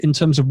in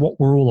terms of what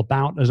we're all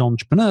about as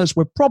entrepreneurs,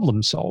 we're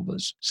problem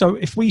solvers. So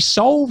if we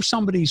solve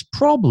somebody's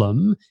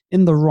problem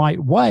in the right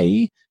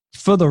way,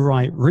 for the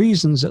right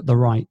reasons at the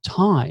right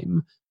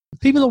time,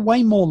 people are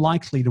way more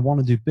likely to want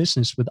to do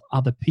business with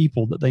other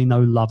people that they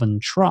know, love,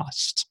 and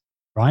trust,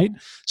 right?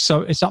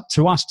 So it's up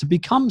to us to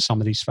become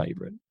somebody's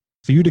favorite.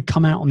 For you to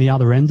come out on the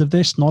other end of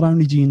this, not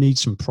only do you need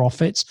some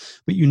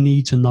profits, but you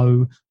need to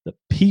know that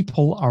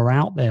people are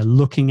out there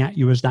looking at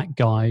you as that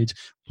guide,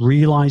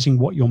 realizing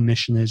what your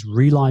mission is,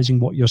 realizing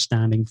what you're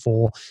standing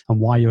for and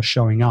why you're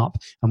showing up.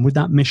 And with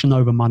that mission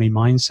over money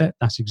mindset,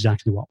 that's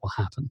exactly what will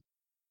happen.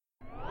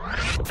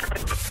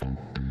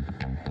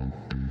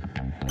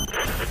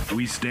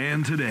 We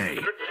stand today.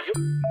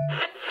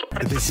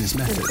 The Business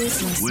Method.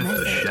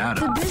 The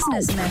Shadow. The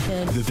Business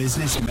Method. The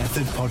Business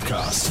Method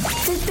Podcast.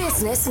 The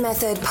Business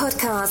Method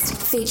Podcast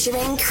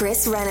featuring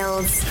Chris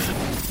Reynolds.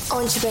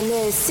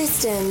 Entrepreneurs'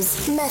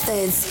 systems,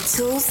 methods,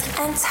 tools,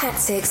 and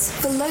tactics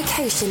for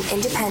location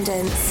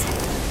independence.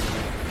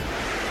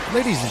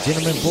 Ladies and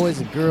gentlemen, boys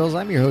and girls,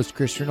 I'm your host,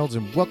 Chris Reynolds,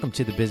 and welcome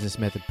to the Business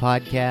Method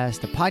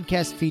Podcast, a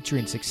podcast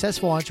featuring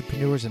successful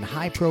entrepreneurs and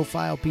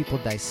high-profile people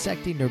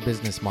dissecting their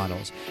business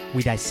models.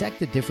 We dissect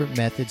the different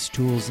methods,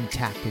 tools, and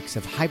tactics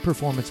of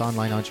high-performance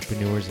online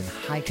entrepreneurs and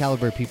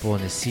high-caliber people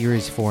in a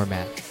series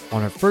format.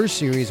 On our first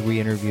series, we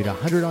interviewed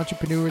 100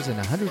 entrepreneurs in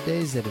 100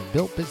 days that have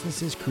built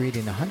businesses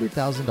creating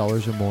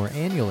 $100,000 or more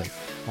annually.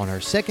 On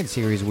our second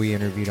series, we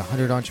interviewed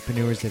 100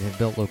 entrepreneurs that have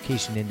built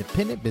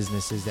location-independent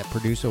businesses that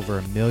produce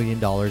over $1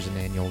 million in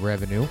annual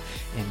revenue.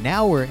 And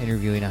now we're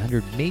interviewing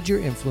 100 major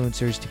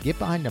influencers to get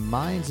behind the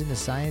minds and the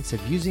science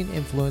of using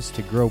influence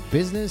to grow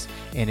business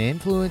and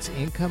influence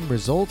income,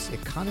 results,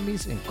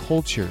 economies, and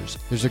cultures.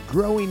 There's a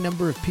growing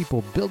number of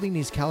people building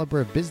these caliber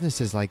of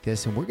businesses like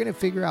this, and we're going to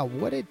figure out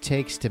what it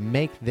takes to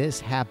make this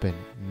happen.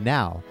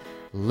 Now,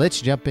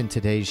 let's jump in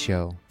today's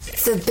show.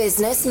 The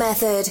Business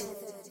Method.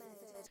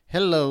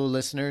 Hello,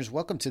 listeners.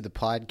 Welcome to the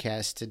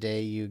podcast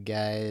today, you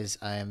guys.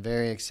 I am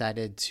very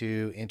excited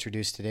to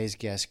introduce today's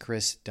guest,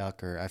 Chris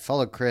Ducker. I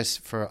followed Chris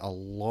for a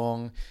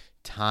long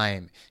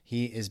time.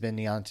 He has been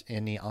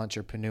in the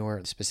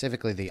entrepreneur,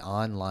 specifically the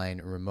online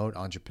remote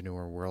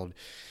entrepreneur world,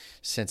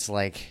 since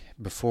like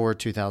before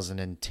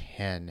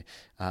 2010.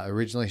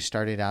 Originally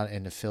started out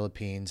in the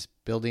Philippines,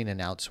 building an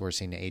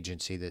outsourcing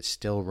agency that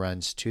still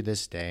runs to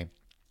this day,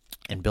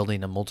 and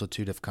building a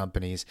multitude of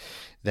companies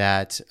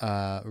that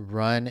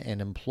run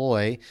and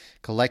employ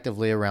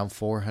collectively around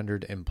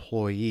 400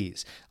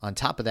 employees. On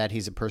top of that,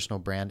 he's a personal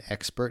brand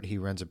expert. He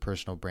runs a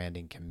personal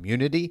branding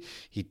community.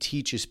 He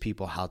teaches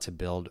people how to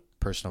build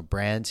personal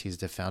brands. He's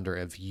the founder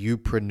of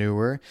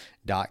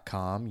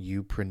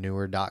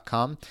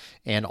youpreneur.com,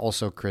 and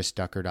also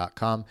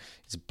chrisducker.com.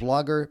 He's a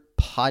blogger,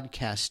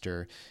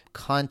 podcaster,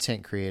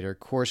 content creator,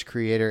 course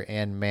creator,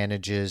 and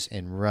manages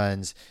and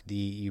runs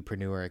the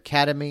Youpreneur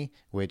Academy,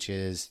 which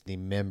is the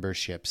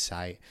membership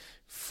site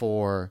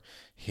for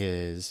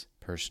his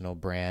personal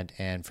brand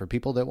and for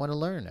people that want to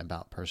learn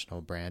about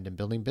personal brand and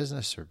building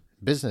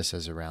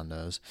businesses around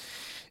those.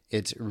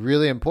 It's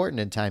really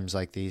important in times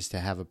like these to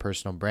have a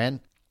personal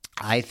brand,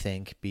 I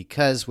think,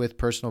 because with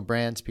personal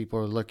brands,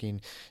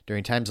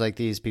 during times like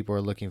these, people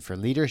are looking for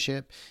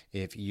leadership.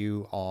 If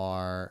you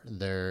are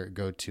their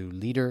go-to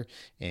leader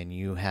and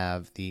you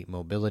have the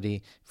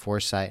mobility,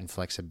 foresight, and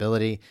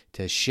flexibility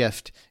to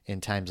shift in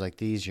times like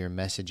these, your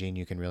messaging,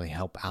 you can really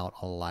help out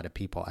a lot of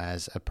people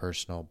as a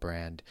personal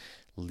brand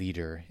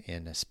leader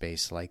in a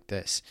space like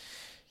this.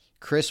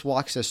 Chris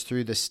walks us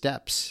through the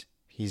steps.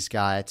 He's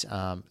got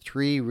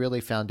 3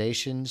 really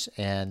foundations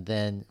and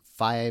then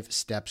 5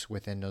 steps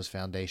within those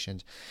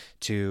foundations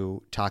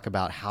to talk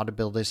about how to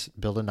build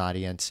an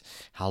audience,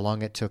 how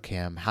long it took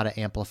him, how to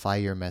amplify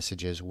your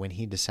messages when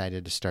he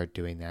decided to start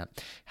doing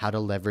that, how to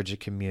leverage a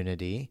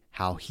community,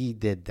 how he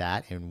did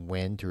that and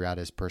when throughout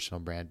his personal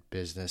brand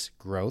business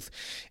growth,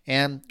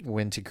 and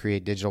when to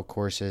create digital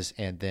courses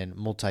and then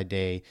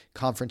multi-day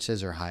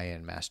conferences or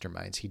high-end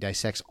masterminds. He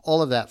dissects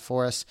all of that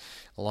for us,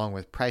 along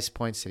with price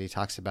points that he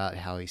talks about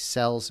how he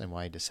sells and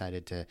why he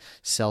decided to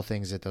sell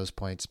things at those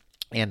points.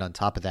 And on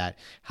top of that,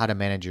 how to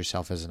manage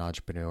yourself as an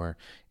entrepreneur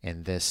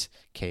in this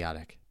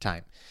chaotic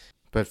time.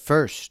 But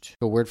first,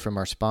 a word from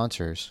our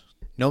sponsors.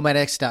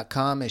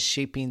 NomadX.com is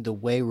shaping the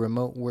way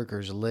remote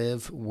workers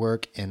live,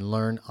 work, and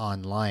learn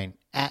online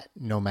at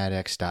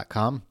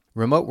NomadX.com.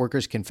 Remote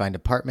workers can find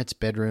apartments,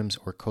 bedrooms,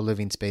 or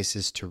co-living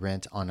spaces to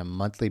rent on a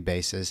monthly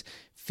basis,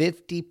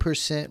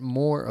 50%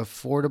 more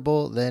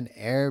affordable than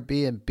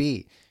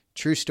Airbnb.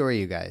 True story,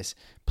 you guys.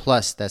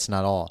 Plus, that's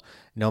not all.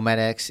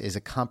 NomadX is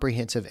a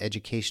comprehensive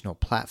educational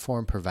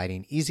platform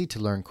providing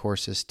easy-to-learn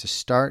courses to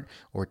start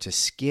or to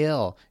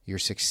scale your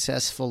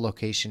successful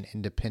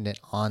location-independent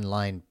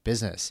online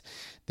business.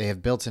 They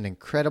have built an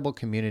incredible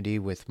community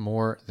with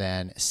more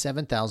than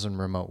 7,000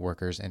 remote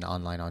workers and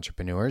online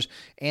entrepreneurs,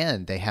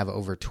 and they have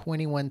over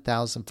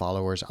 21,000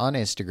 followers on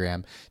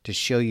Instagram to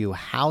show you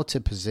how to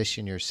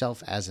position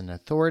yourself as an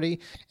authority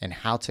and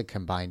how to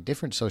combine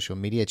different social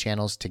media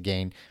channels to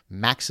gain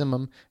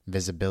maximum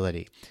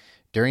visibility.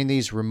 During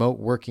these remote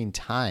working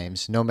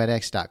times,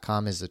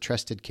 nomadx.com is the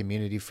trusted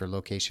community for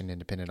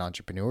location-independent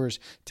entrepreneurs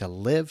to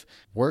live,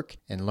 work,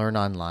 and learn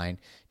online.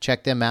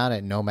 Check them out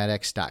at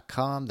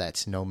nomadx.com.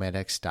 That's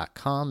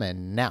nomadx.com.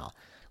 And now,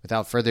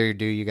 without further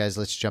ado, you guys,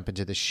 let's jump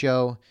into the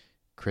show.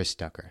 Chris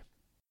Ducker.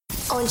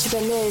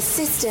 Entrepreneurs'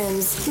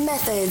 systems,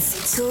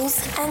 methods,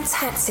 tools, and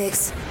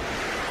tactics.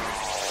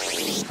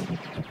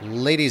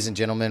 Ladies and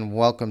gentlemen,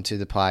 welcome to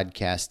the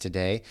podcast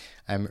today.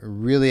 I'm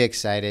really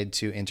excited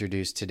to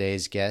introduce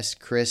today's guest,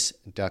 Chris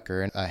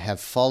Ducker. I have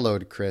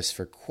followed Chris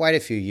for quite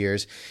a few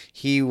years.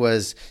 He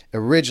was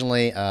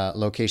originally a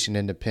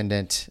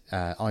location-independent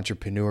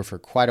entrepreneur for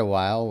quite a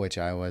while, which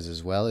I was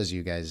as well, as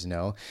you guys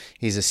know.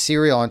 He's a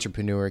serial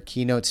entrepreneur,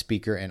 keynote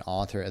speaker, and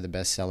author of the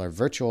bestseller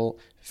Virtual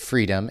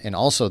Freedom, and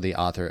also the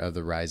author of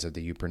The Rise of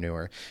the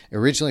Youpreneur.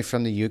 Originally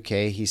from the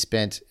UK, he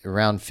spent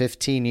around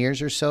 15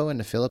 years or so in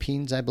the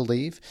Philippines, I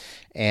believe.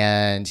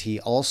 And he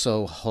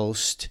also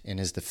hosts and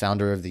is the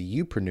founder of the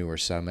Youpreneur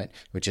Summit,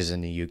 which is in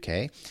the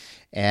UK,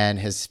 and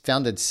has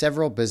founded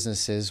several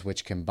businesses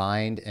which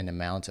combined an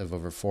amount of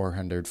over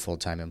 400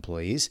 full-time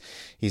employees.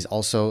 He's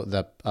also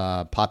the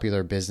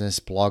popular business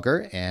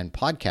blogger and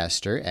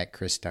podcaster at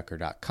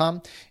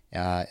chrisducker.com,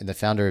 the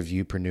founder of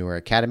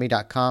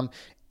youpreneur.academy.com,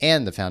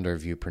 and the founder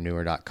of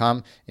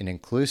youpreneur.com, an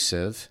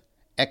exclusive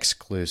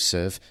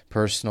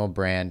personal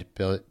brand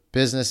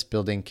business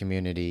building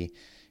community.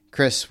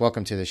 Chris,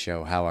 welcome to the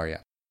show. How are you?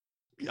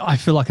 I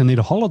feel like I need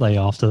a holiday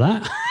after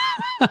that.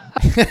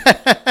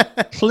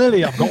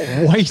 Clearly, I've got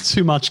way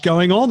too much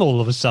going on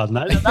all of a sudden.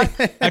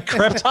 That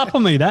crept up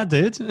on me, that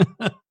did.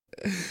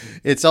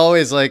 It's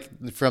always like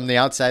from the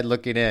outside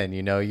looking in,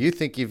 you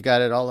think you've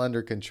got it all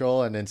under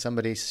control, and then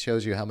somebody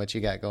shows you how much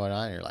you got going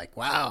on. And you're like,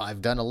 wow,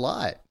 I've done a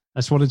lot.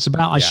 That's what it's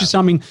about.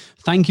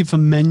 Thank you for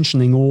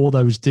mentioning all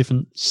those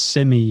different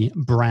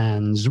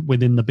semi-brands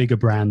within the bigger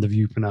brand of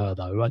Youpreneur,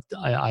 though.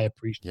 I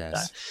appreciate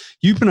that.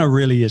 Youpreneur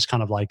really is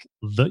kind of like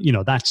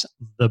that's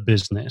the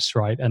business,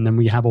 right? And then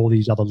we have all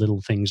these other little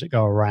things that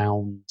go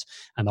around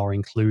and are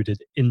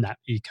included in that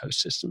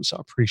ecosystem. So I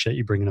appreciate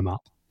you bringing them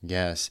up.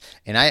 Yes.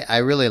 And I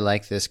really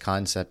like this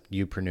concept,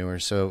 Youpreneur.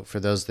 So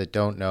for those that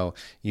don't know,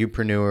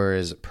 Youpreneur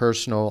is a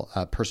personal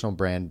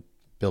brand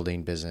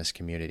building business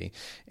community.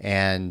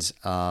 And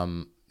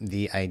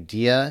the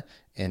idea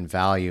and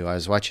value, I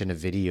was watching a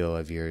video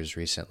of yours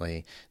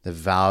recently, the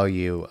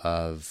value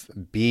of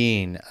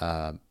being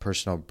a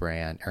personal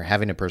brand or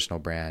having a personal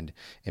brand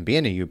and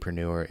being a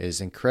Youpreneur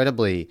is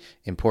incredibly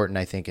important,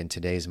 I think, in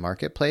today's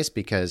marketplace,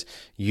 because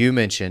you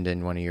mentioned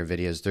in one of your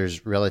videos,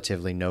 there's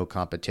relatively no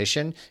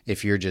competition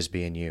if you're just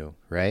being you,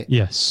 right?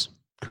 Yes,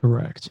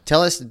 correct.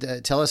 Tell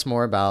us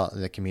more about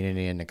the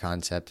community and the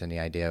concept and the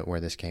idea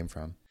where this came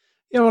from.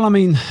 Yeah, well, I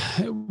mean,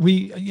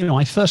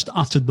 I first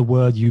uttered the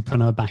word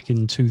Youpreneur back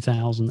in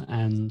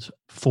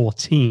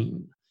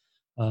 2014.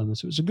 So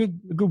it was a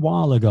good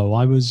while ago.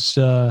 I was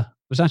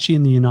actually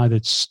in the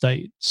United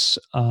States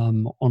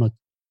on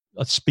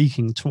a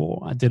speaking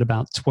tour. I did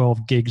about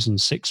 12 gigs in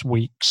 6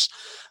 weeks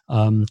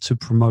to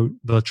promote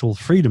Virtual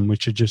Freedom,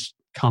 which had just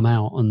come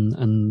out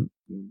and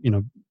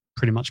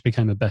pretty much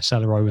became a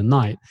bestseller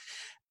overnight.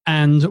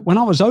 And when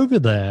I was over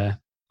there,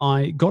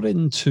 I got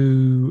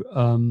into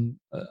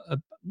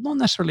not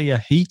necessarily a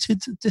heated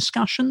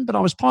discussion, but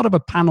I was part of a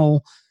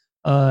panel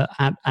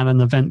at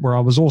an event where I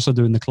was also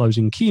doing the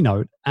closing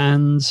keynote.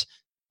 And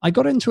I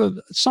got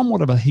into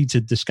somewhat of a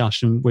heated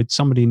discussion with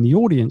somebody in the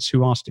audience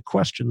who asked a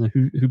question,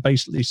 who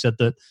basically said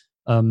that,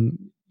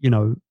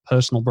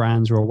 personal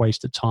brands are a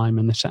waste of time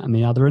and this, that, and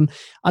the other. And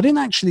I didn't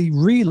actually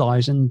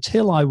realize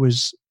until I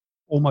was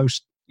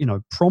almost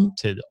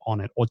prompted on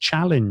it or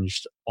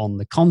challenged on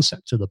the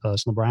concept of the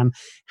personal brand,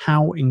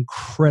 how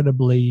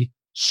incredibly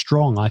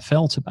strong I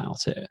felt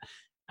about it.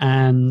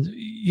 And,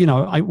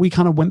 we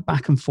kind of went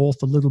back and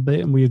forth a little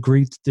bit and we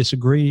agreed to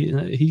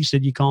disagree. He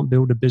said, you can't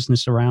build a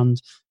business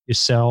around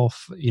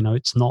yourself.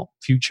 It's not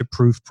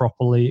future-proof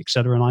properly, et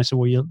cetera. And I said,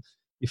 well, you're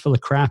full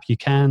of crap. You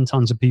can.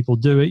 Tons of people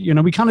do it.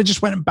 We kind of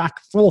just went back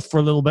and forth for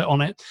a little bit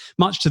on it,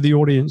 much to the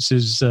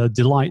audience's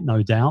delight,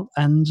 no doubt.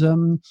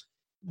 And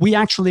we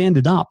actually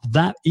ended up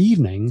that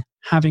evening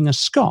having a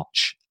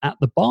scotch at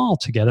the bar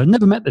together. I'd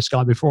never met this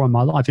guy before in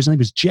my life. His name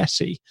was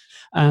Jesse.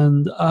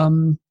 And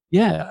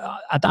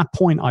at that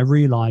point, I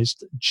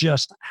realized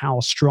just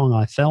how strong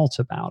I felt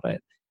about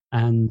it.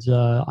 And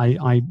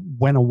I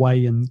went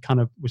away and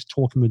kind of was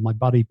talking with my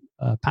buddy,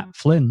 Pat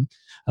Flynn,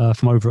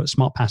 from over at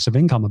Smart Passive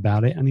Income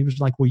about it. And he was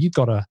like, well, you've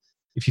got to,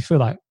 if you feel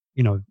like,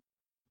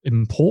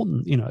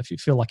 important, if you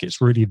feel like it's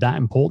really that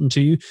important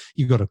to you,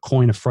 you've got to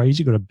coin a phrase,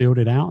 you've got to build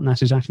it out. And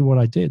that's exactly what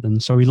I did.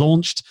 And so we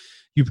launched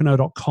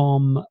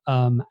youpreneur.com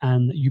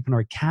and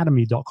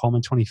youpreneur.academy.com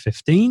in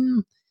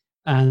 2015.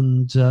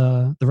 And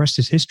the rest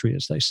is history,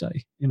 as they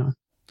say,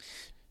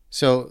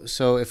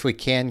 So if we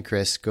can,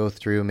 Chris, go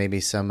through maybe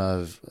some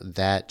of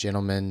that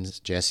gentleman's,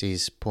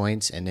 Jesse's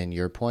points and then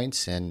your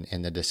points and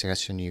the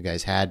discussion you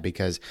guys had,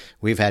 because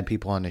we've had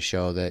people on the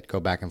show that go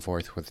back and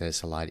forth with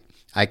this a lot.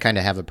 I kind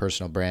of have a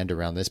personal brand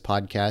around this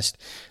podcast.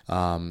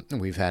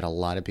 We've had a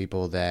lot of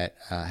people that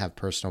have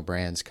personal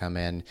brands come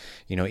in,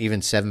 even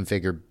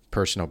 7-figure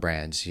personal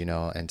brands,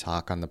 and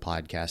talk on the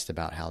podcast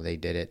about how they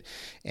did it.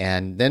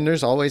 And then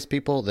there's always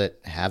people that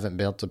haven't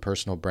built a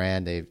personal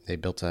brand. They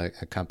built a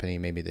company,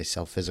 maybe they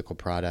sell physical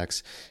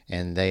products,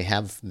 and they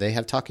have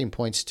talking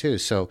points too.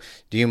 So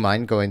do you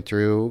mind going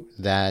through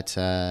that,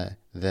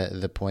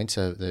 the points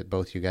that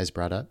both you guys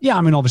brought up? Yeah,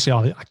 I mean, obviously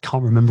I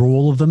can't remember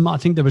all of them. I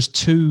think there was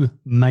 2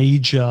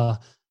 major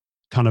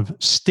kind of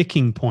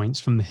sticking points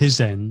from his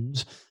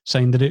end,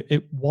 saying that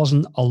it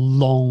wasn't a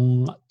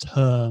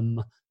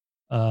long-term,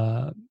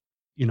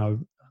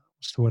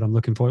 what's the word I'm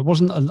looking for? It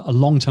wasn't a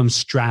long-term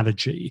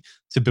strategy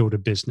to build a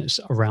business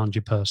around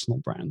your personal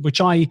brand,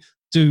 which I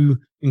do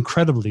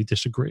incredibly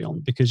disagree on,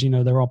 because,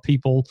 there are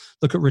people,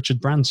 look at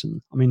Richard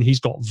Branson. I mean, he's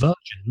got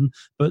Virgin,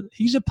 but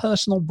he's a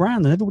personal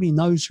brand, and everybody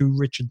knows who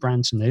Richard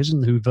Branson is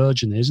and who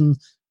Virgin is, and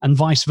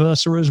vice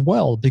versa as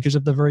well, because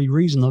of the very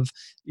reason of,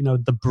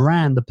 the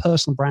brand, the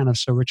personal brand of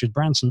Sir Richard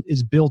Branson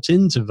is built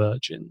into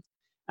Virgin,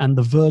 and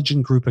the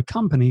Virgin group of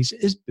companies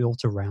is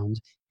built around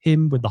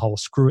him with the whole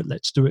screw it,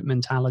 let's do it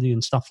mentality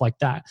and stuff like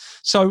that.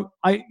 So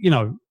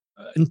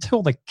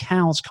until the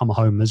cows come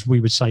home, as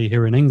we would say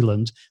here in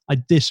England, I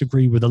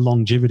disagree with the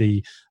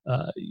longevity,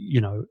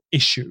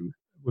 issue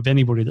with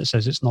anybody that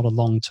says it's not a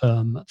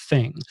long-term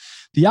thing.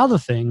 The other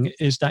thing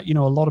is that, a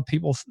lot of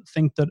people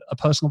think that a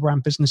personal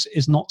brand business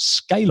is not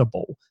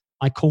scalable.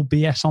 I call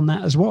BS on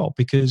that as well,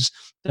 because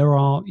there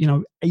are,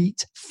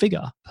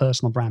 8-figure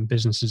personal brand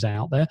businesses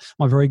out there.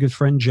 My very good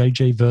friend,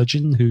 JJ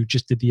Virgin, who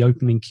just did the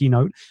opening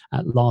keynote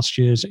at last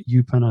year's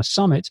Upreneur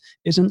Summit,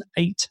 is an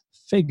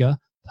 8-figure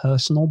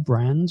personal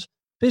brand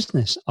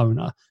business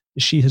owner.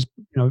 She has,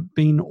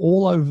 been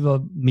all over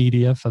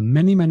media for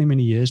many, many,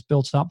 many years,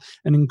 built up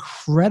an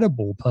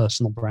incredible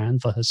personal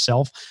brand for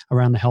herself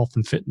around the health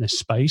and fitness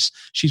space.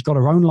 She's got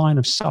her own line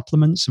of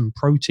supplements and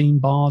protein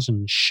bars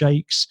and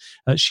shakes.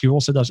 She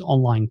also does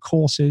online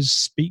courses,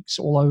 speaks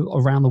all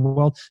around the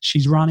world.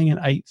 She's running an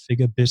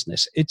 8-figure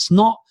business. It's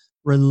not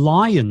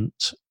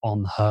reliant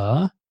on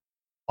her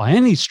by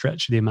any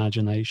stretch of the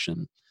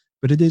imagination,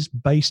 but it is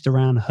based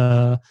around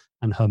her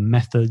and her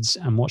methods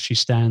and what she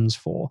stands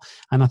for.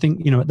 And I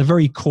think, at the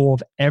very core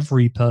of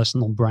every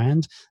personal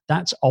brand,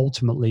 that's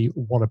ultimately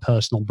what a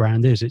personal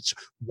brand is. It's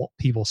what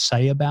people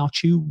say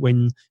about you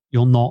when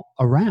you're not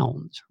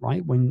around,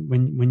 right?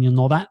 When you're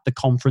not at the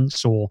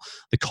conference or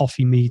the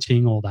coffee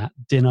meeting or that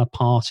dinner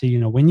party,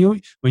 when you're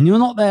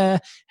not there,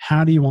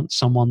 how do you want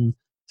someone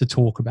to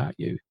talk about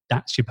you?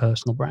 That's your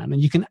personal brand.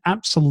 And you can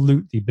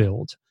absolutely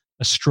build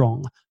a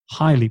strong,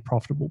 highly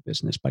profitable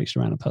business based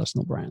around a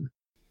personal brand.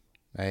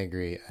 I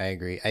agree.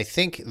 I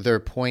think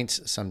their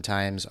points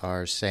sometimes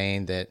are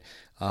saying that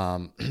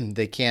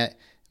they can't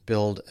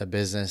build a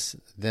business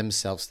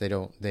themselves. They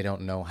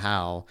don't know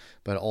how,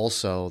 but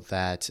also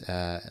that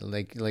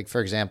like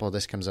for example,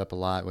 this comes up a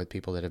lot with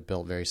people that have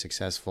built very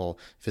successful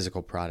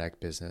physical product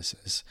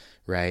businesses,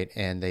 right?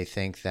 And they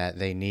think that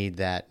they need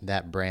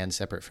that brand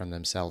separate from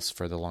themselves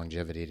for the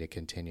longevity to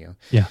continue.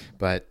 Yeah.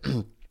 But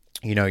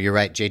you're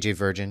right. JJ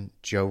Virgin,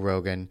 Joe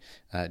Rogan,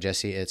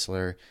 Jesse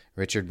Itzler,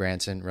 Richard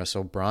Branson,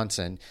 Russell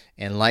Bronson,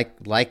 and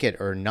like it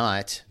or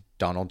not,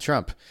 Donald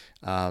Trump.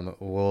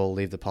 We'll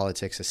leave the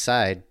politics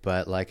aside,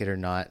 but like it or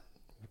not,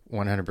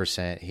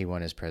 100% he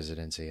won his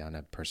presidency on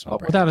a personal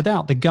brand. Without a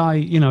doubt. The guy,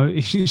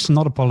 he's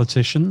not a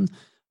politician.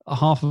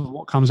 Half of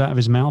what comes out of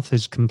his mouth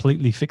is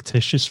completely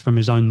fictitious from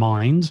his own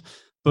mind.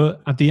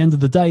 But at the end of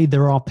the day,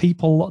 there are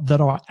people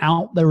that are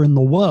out there in the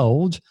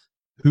world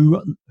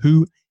who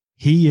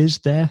he is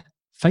their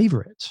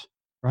favorite,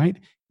 right?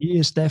 He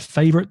is their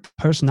favorite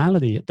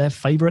personality, their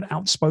favorite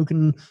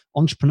outspoken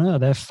entrepreneur,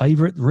 their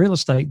favorite real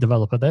estate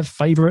developer, their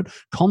favorite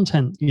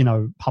content,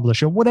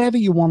 publisher, whatever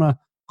you want to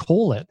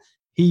call it.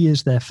 He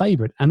is their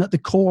favorite. And at the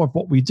core of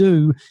what we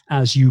do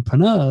as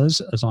youpreneurs,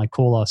 as I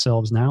call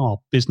ourselves now, our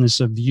business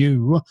of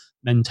you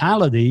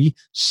mentality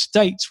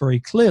states very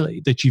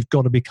clearly that you've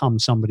got to become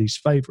somebody's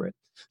favorite.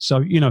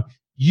 So,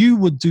 you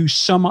would do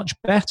so much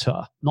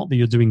better, not that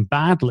you're doing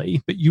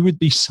badly, but you'd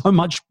do so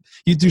much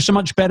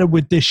better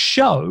with this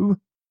show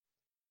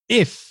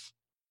if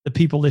the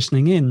people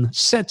listening in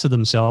said to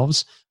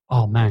themselves,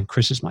 oh man,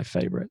 Chris is my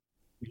favorite.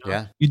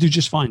 Yeah. You do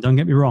just fine. Don't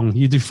get me wrong.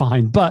 You do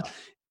fine. But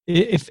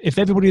if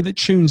everybody that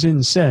tunes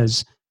in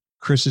says,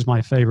 Chris is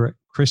my favorite,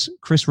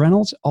 Chris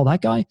Reynolds, oh,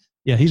 that guy,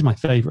 yeah, he's my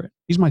favorite.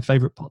 He's my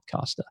favorite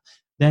podcaster.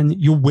 Then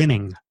you're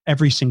winning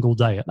every single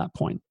day at that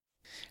point.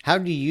 How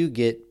do you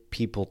get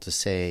people to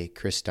say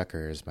Chris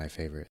Ducker is my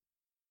favorite?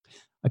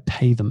 I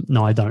pay them.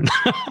 No, I don't.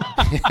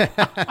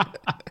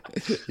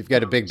 You've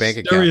got a big bank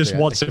account. Serious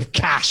wads of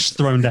cash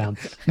thrown down.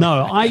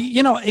 No,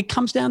 it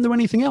comes down to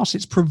anything else.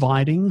 It's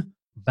providing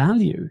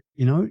value,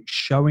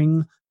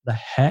 showing the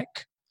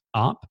heck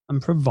up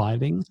and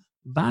providing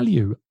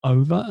value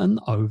over and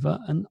over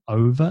and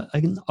over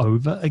and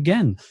over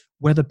again,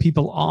 whether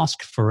people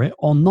ask for it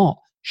or not.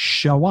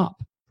 Show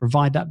up,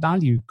 provide that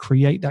value,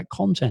 create that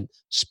content,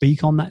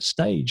 speak on that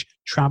stage,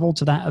 travel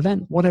to that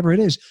event, whatever it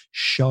is,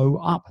 show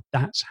up.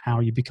 That's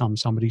how you become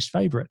somebody's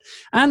favorite.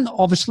 And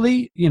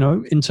obviously,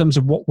 in terms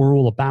of what we're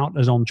all about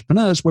as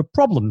entrepreneurs, we're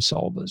problem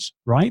solvers,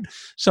 right?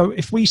 So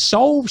if we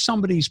solve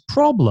somebody's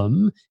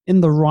problem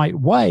in the right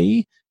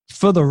way,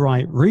 for the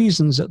right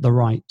reasons at the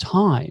right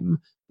time,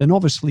 then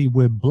obviously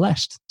we're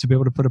blessed to be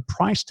able to put a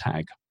price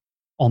tag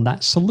on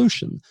that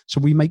solution. So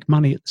we make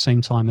money at the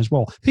same time as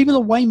well. People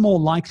are way more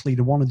likely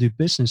to want to do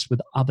business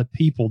with other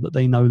people that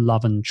they know,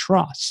 love, and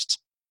trust,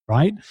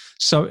 right?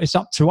 So it's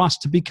up to us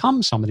to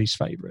become somebody's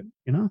favorite.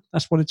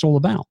 That's what it's all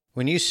about.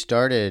 When you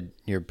started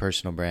your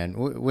personal brand,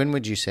 when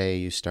would you say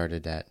you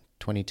started that?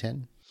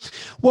 2010?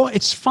 Well,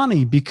 it's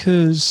funny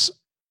because,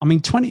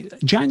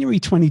 January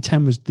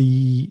 2010 was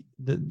the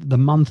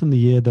month and the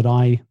year that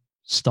I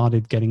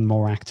started getting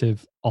more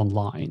active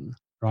online,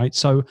 right?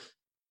 So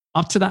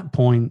up to that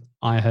point,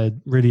 I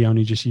had really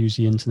only just used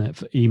the internet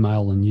for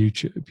email and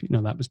YouTube.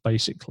 That was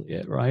basically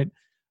it, right?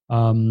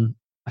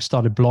 I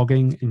started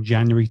blogging in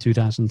January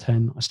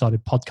 2010. I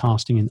started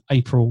podcasting in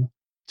April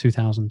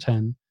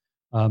 2010.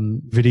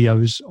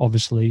 Videos,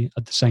 obviously,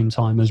 at the same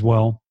time as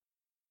well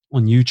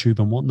on YouTube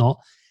and whatnot.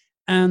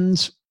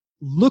 And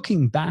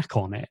looking back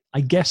on it,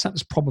 I guess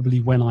that's probably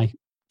when I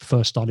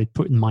first started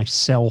putting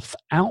myself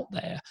out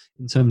there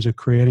in terms of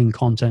creating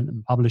content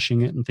and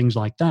publishing it and things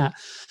like that.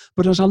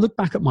 But as I look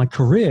back at my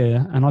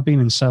career, and I've been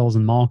in sales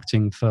and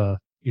marketing for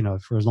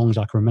as long as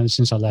I can remember,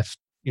 since I left,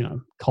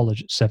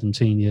 college at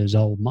 17 years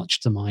old,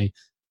 much to my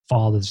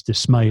father's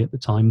dismay at the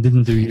time.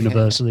 Didn't do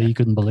university. He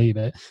couldn't believe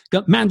it.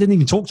 Man didn't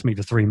even talk to me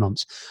for 3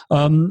 months.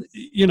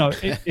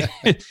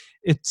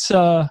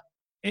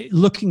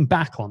 Looking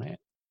back on it,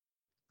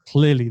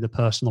 clearly the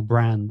personal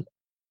brand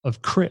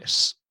of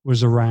Chris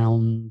was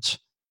around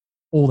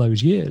all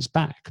those years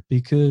back,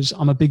 because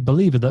I'm a big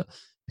believer that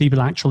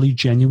people actually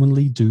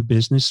genuinely do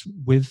business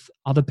with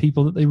other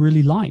people that they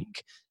really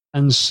like.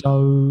 And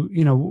so,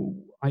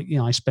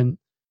 I spent,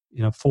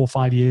 4 or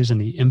 5 years in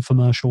the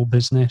infomercial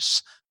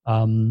business.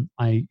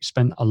 I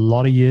spent a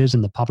lot of years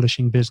in the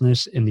publishing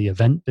business, in the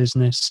event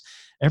business.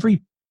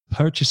 Every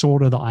purchase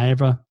order that I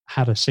ever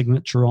had a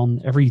signature on,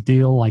 every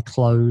deal I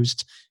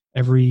closed,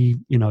 every,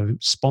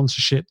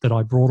 sponsorship that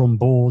I brought on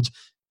board,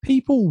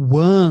 people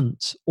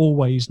weren't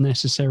always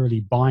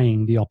necessarily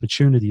buying the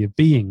opportunity of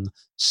being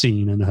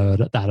seen and heard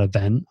at that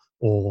event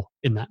or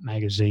in that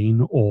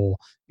magazine or,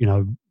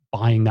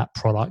 buying that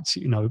product,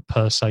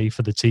 per se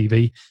for the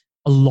TV.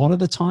 A lot of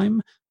the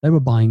time they were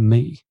buying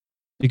me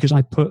because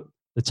I put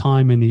the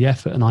time and the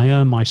effort and I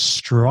earned my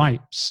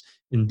stripes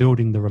in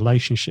building the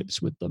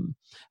relationships with them.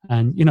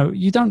 And,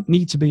 you don't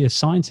need to be a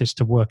scientist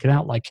to work it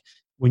out. Like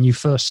when you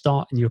first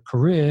start in your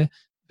career,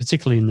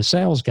 particularly in the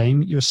sales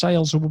game, your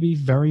sales will be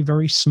very,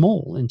 very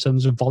small in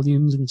terms of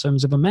volumes, in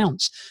terms of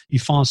amounts. You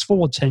fast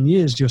forward 10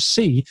 years, you'll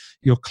see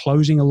you're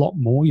closing a lot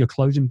more. You're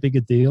closing bigger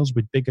deals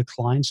with bigger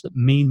clients that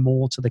mean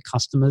more to the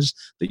customers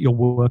that you're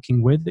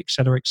working with, et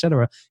cetera, et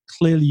cetera.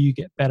 Clearly, you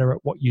get better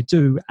at what you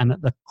do. And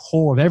at the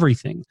core of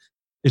everything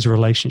is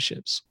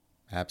relationships.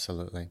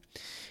 Absolutely.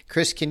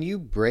 Chris, can you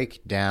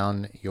break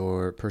down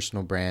your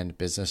personal brand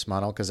business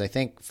model? Because I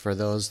think for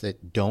those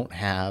that don't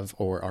have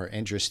or are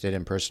interested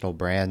in personal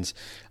brands,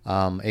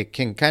 it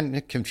can kind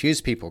of confuse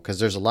people because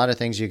there's a lot of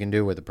things you can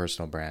do with a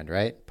personal brand,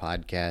 right?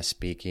 Podcast,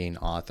 speaking,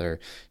 author,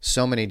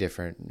 so many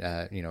different,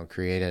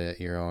 create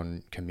your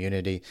own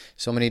community,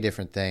 so many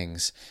different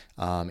things,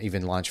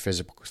 even launch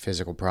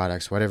physical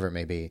products, whatever it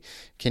may be.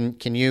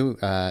 Can you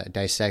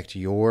dissect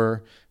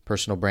your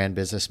personal brand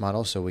business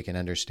model so we can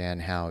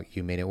understand how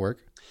you made it work?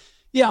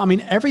 Yeah,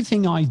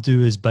 everything I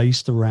do is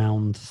based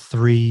around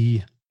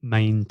 3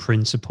 main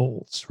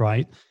principles,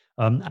 right?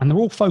 And they're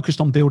all focused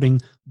on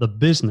building the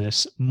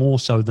business more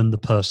so than the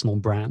personal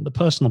brand. The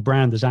personal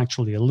brand is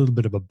actually a little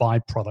bit of a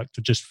byproduct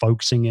of just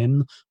focusing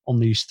in on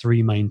these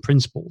 3 main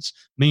principles,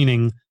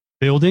 meaning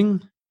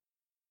building,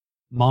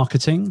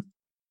 marketing,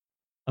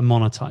 and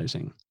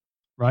monetizing.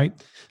 Right?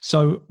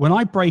 So when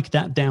I break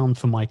that down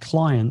for my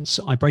clients,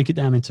 I break it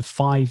down into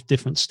 5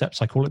 different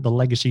steps. I call it the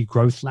legacy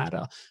growth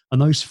ladder.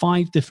 And those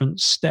 5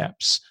 different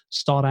steps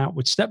start out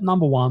with step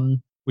number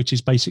 1, which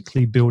is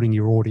basically building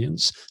your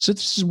audience. So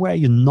this is where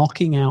you're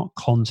knocking out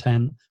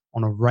content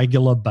on a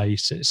regular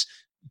basis.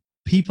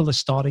 People are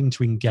starting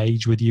to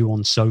engage with you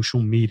on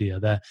social media.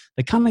 They're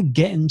kind of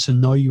getting to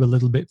know you a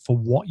little bit for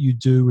what you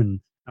do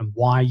and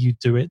why you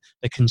do it.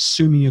 They're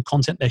consuming your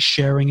content. They're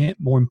sharing it,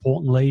 more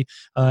importantly.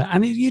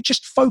 And you're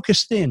just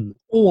focused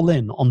all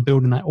in on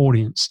building that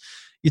audience.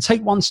 You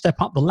take 1 step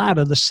up the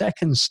ladder. The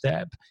second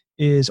step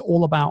is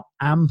all about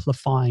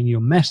amplifying your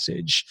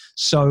message.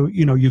 So,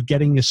 you're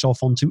getting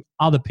yourself onto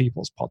other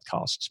people's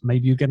podcasts.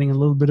 Maybe you're getting a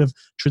little bit of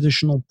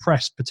traditional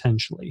press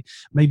potentially.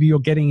 Maybe you're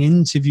getting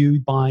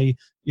interviewed by,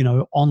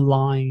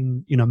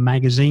 online,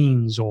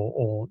 magazines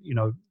or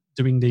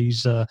doing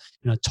these,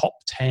 top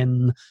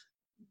 10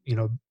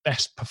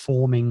 best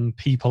performing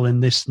people in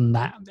this and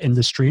that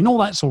industry and all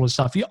that sort of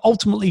stuff. You're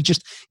ultimately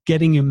just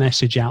getting your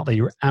message out there.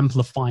 You're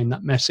amplifying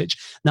that message.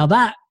 Now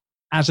that,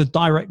 as a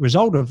direct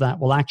result of that,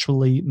 will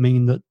actually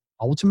mean that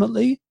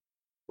ultimately,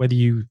 whether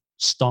you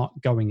start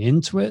going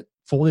into it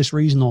for this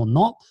reason or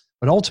not,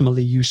 but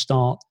ultimately you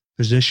start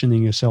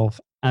positioning yourself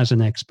as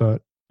an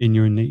expert in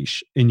your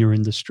niche, in your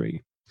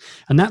industry.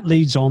 And that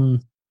leads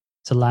on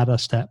to ladder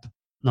step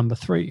number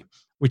 3,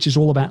 which is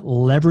all about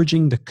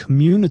leveraging the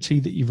community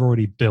that you've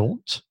already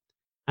built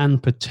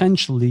and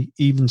potentially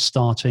even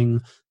starting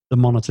the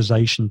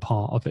monetization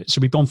part of it. So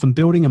we've gone from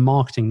building and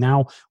marketing.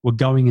 Now we're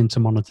going into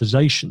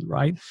monetization,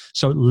 right?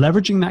 So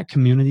leveraging that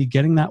community,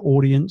 getting that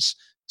audience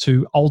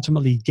to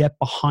ultimately get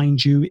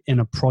behind you in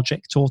a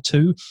project or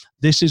two.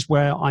 This is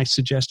where I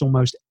suggest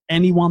almost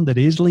anyone that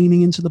is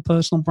leaning into the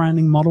personal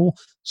branding model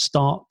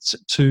start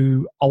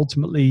to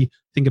ultimately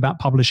think about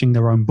publishing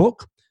their own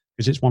book,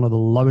 because it's one of the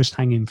lowest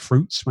hanging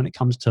fruits when it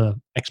comes to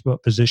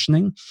expert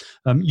positioning.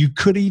 You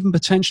could even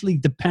potentially,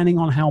 depending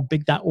on how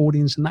big that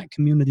audience and that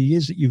community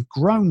is that you've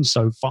grown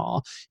so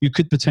far, you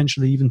could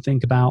potentially even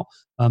think about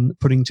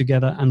putting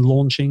together and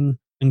launching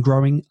and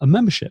growing a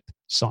membership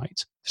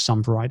site of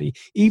some variety,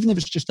 even if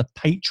it's just a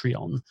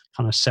Patreon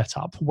kind of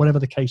setup, whatever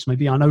the case may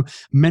be. I know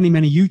many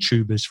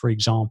YouTubers, for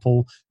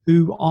example,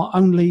 who are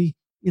only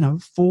 4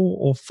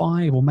 or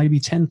 5 or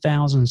maybe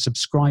 10,000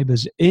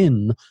 subscribers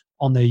in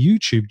on their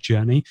YouTube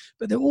journey,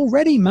 but they're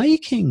already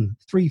making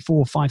 $3,000,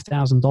 $4,000,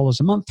 $5,000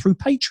 a month through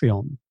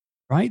Patreon,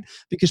 right?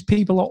 Because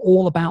people are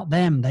all about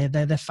them. They're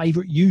their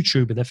favorite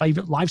YouTuber, their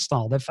favorite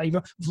lifestyle, their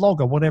favorite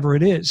vlogger, whatever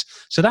it is.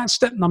 So that's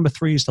step number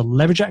 3, is to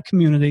leverage that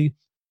community.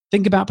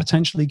 Think about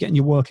potentially getting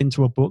your work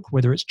into a book,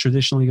 whether it's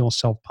traditionally or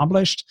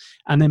self-published,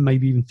 and then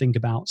maybe even think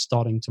about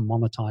starting to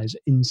monetize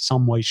in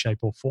some way, shape,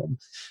 or form.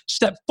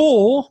 Step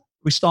 4,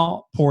 we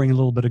start pouring a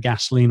little bit of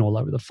gasoline all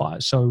over the fire.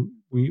 So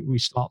we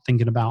start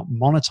thinking about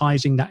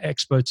monetizing that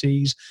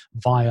expertise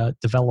via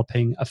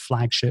developing a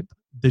flagship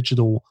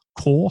digital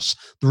course.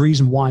 The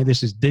reason why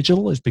this is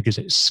digital is because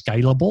it's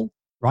scalable,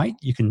 right?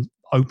 You can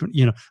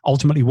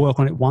ultimately work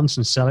on it once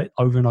and sell it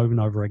over and over and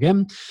over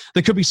again.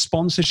 There could be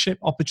sponsorship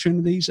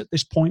opportunities at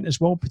this point as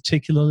well,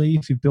 particularly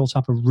if you've built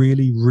up a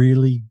really,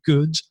 really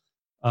good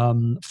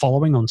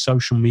following on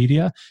social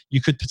media.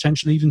 You could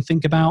potentially even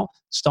think about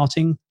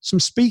starting some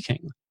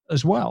speaking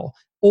as well,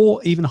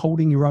 or even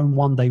holding your own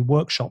one-day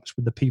workshops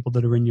with the people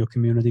that are in your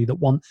community that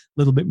want a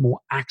little bit more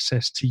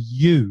access to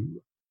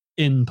you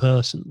in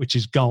person, which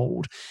is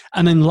gold.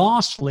 And then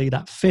lastly,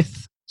 that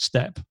 5th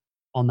step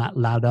on that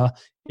ladder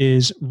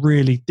is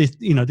really,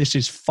 this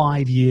is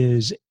 5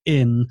 years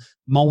in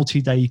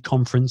multi-day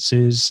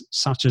conferences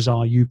such as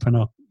our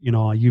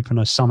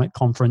Upreneur Summit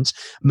conference,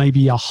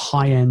 maybe a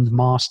high-end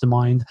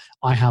mastermind.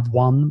 I have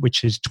one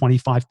which is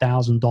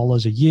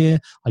 $25,000 a year.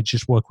 I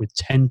just work with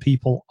 10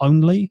 people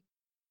only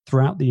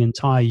throughout the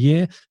entire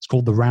year. It's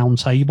called the Round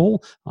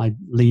Table. I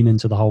lean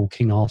into the whole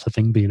King Arthur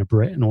thing, being a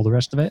Brit and all the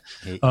rest of it.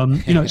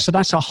 So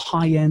that's a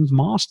high-end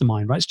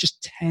mastermind, right? It's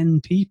just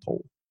 10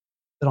 people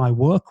that I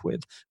work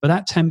with, but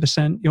that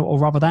 10%, or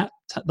rather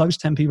those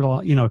 10 people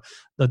are,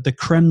 the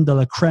creme de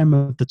la creme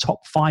of the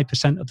top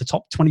 5% of the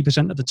top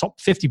 20% of the top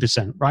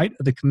 50%, right,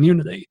 of the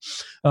community.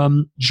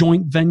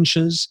 Joint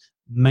ventures,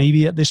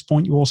 maybe at this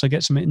point you also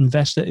get some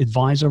investor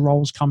advisor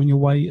roles coming your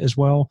way as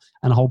well,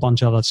 and a whole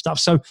bunch of other stuff.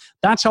 So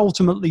that's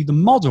ultimately the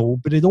model,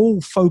 but it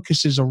all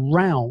focuses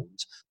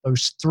around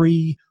those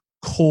 3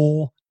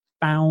 core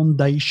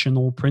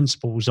foundational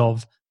principles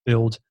of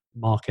build,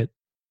 market,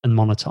 and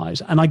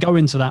monetize. And I go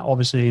into that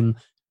obviously in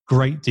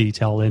great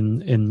detail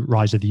in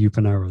Rise of the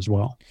Upreneur as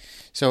well.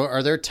 So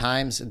are there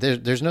times,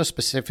 there's no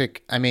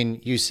specific,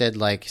 you said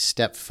like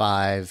step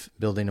 5,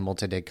 building a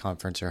multi-day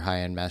conference or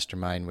high-end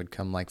mastermind would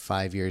come like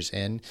 5 years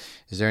in.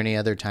 Is there any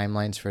other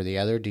timelines for the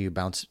other? Do you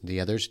bounce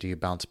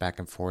back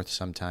and forth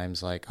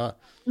sometimes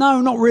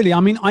No, not really.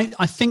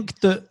 I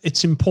think that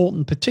it's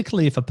important,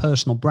 particularly if a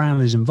personal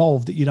brand is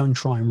involved, that you don't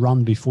try and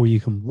run before you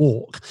can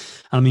walk.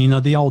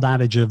 The old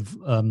adage of,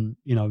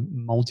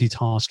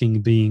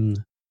 multitasking being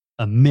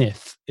a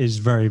myth is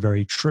very,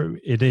 very true.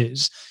 It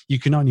is. You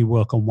can only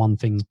work on one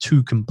thing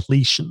to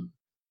completion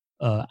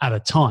at a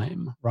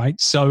time, right?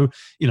 So,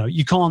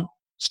 you can't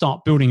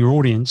start building your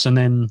audience and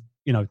then,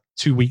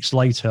 2 weeks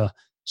later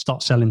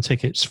start selling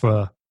tickets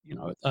for,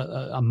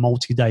 a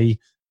multi-day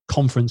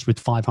conference with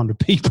 500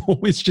 people.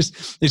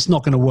 It's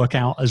not going to work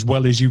out as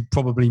well as you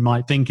probably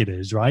might think it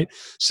is, right?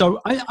 So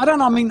I don't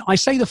know. I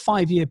say the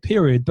 5-year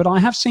period, but I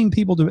have seen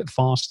people do it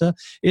faster.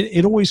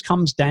 It always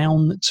comes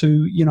down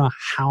to,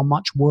 how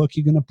much work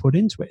you're going to put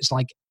into it. It's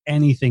like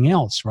anything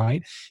else,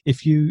 right?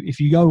 If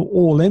you go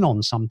all in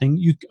on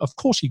something, of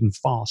course you can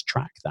fast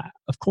track that.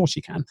 Of course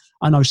you can.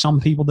 I know some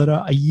people that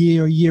are a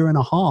year and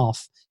a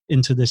half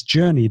into this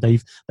journey.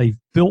 They've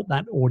built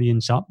that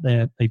audience up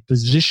there. They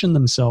position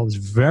themselves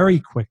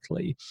very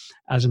quickly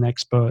as an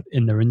expert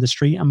in their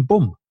industry, and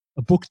boom,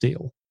 a book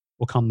deal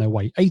will come their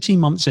way 18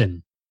 months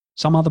in.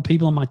 Some other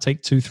people, it might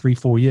take 2, 3,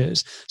 4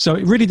 years. So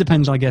it really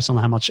depends, I guess, on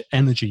how much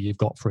energy you've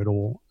got for it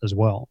all as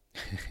well.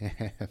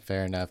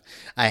 Fair enough.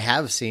 I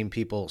have seen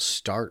people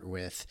start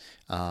with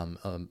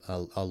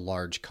a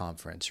large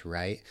conference,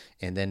 right?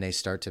 And then they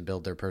start to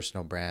build their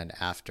personal brand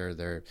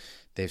after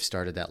they've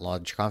started that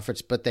large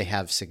conference, but they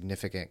have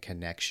significant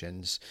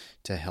connections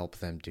to help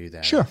them do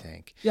that, Sure. I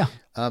think. Yeah.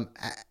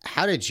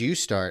 How did you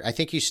start? I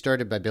think you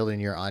started by building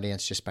your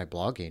audience just by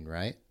blogging,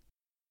 right?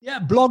 Yeah,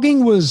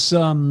 blogging was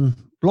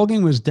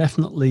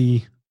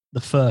definitely the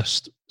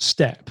first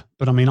step.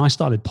 But I mean, I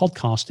started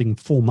podcasting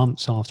 4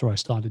 months after I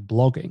started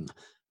blogging.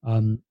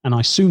 And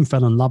I soon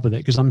fell in love with it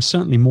because I'm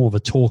certainly more of a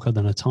talker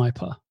than a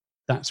typer.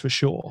 That's for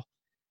sure.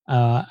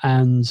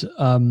 As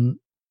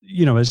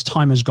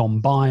time has gone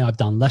by, I've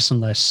done less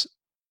and less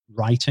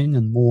writing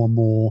and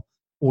more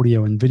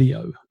audio and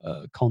video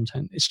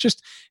content.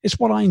 It's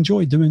what I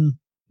enjoy doing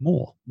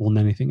more than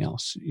anything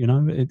else.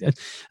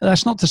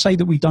 That's not to say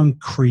that we don't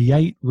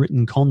create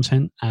written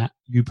content at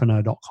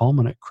youpreneur.com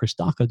and at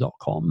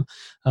chrisducker.com,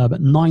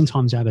 but 9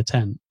 times out of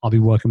 10, I'll be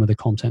working with a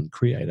content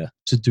creator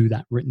to do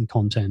that written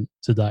content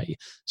today.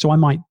 So I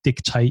might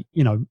dictate,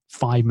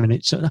 5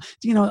 minutes. I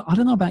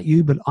don't know about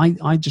you, but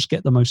I just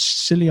get the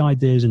most silly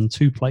ideas in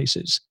 2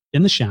 places: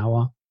 in the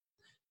shower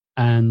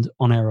and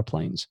on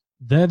aeroplanes.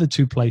 They're the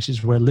 2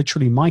 places where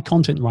literally my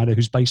content writer,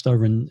 who's based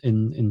over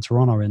in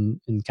Toronto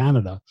in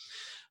Canada,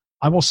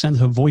 I will send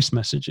her voice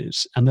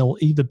messages, and they'll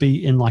either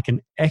be in like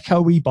an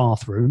echoey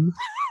bathroom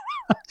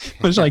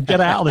as I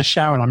get out of the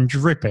shower and I'm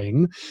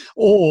dripping,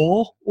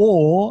 or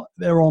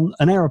they're on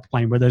an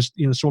airplane where there's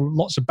sort of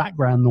lots of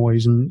background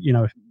noise and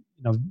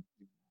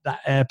that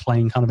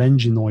airplane kind of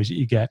engine noise that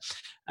you get.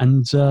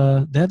 And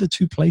they're the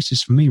 2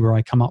 places for me where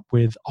I come up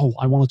with,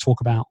 I want to talk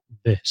about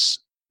this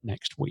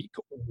next week,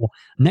 or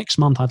next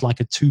month I'd like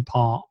a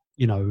 2-part,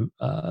 2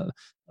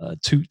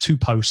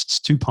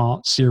 posts,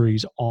 2-part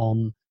series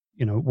on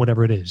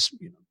whatever it is,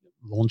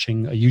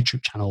 launching a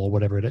YouTube channel or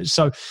whatever it is.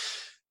 So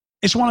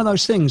it's one of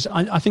those things.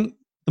 I think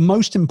the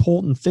most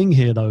important thing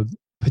here, though,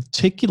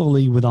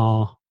 particularly with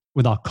our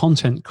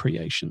content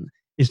creation,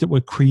 is that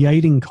we're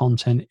creating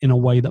content in a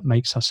way that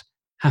makes us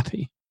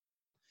happy.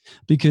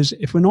 Because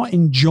if we're not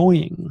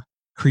enjoying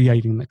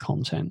creating the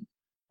content,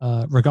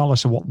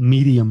 regardless of what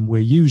medium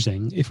we're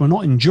using, if we're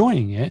not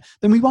enjoying it,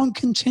 then we won't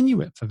continue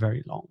it for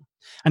very long.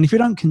 And if you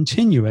don't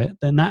continue it,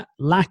 then that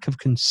lack of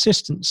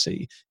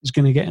consistency is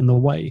going to get in the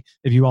way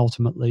of you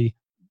ultimately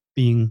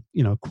being,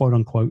 quote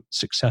unquote,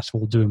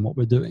 successful doing what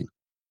we're doing.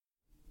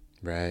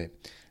 Right.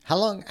 How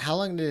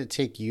long did it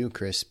take you,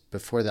 Chris,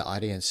 before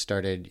you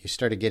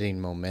started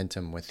getting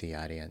momentum with the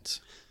audience?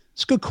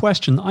 It's a good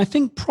question. I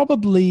think I'm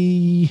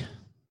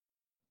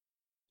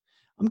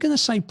going to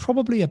say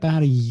probably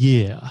about a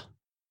year.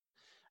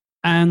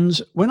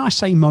 And when I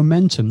say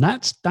momentum,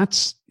 that's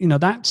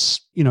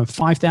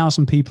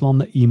 5,000 people on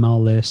the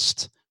email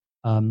list,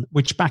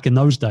 which back in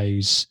those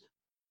days,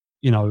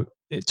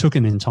 it took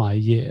an entire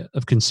year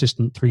of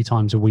consistent 3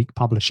 times a week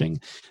publishing.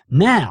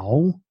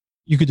 Now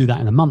you could do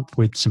that in a month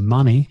with some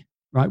money,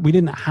 right? We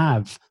didn't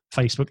have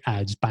Facebook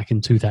ads back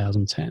in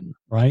 2010,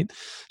 right?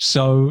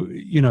 So,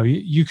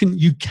 you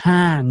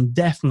can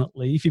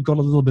definitely, if you've got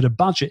a little bit of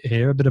budget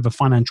here, a bit of a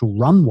financial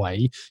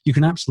runway, you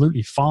can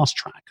absolutely fast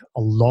track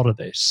a lot of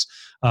this.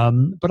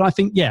 But I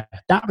think,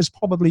 that was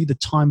probably the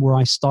time where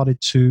I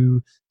started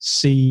to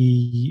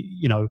see,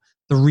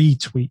 the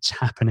retweets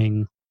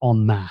happening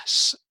en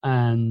masse,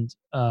 and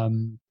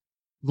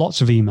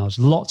lots of emails,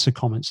 lots of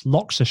comments,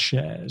 lots of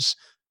shares,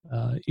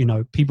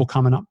 people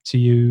coming up to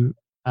you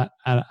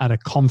at a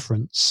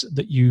conference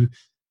that you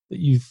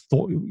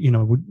thought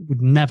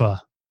would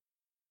never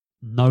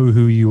know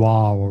who you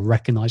are or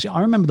recognize you.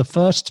 I remember the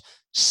first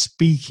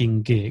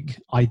speaking gig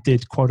I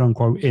did, quote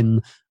unquote,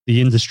 in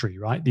the industry,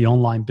 right, the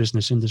online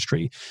business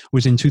industry,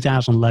 was in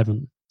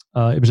 2011.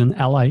 It was in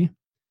LA,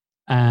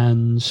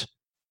 and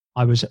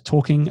I was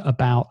talking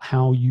about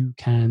how you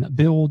can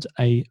build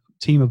a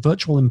team of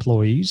virtual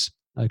employees,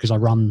 because I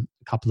run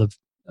a couple of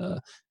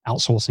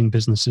outsourcing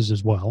businesses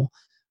as well.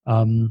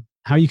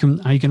 How you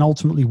can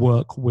ultimately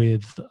work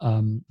with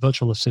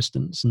virtual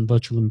assistants and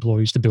virtual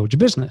employees to build your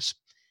business.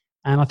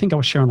 And I think I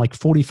was sharing like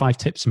 45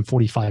 tips in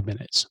 45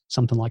 minutes,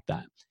 something like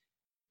that.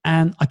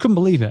 And I couldn't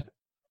believe it.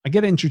 I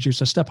get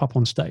introduced, I step up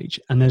on stage,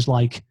 and there's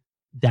like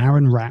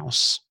Darren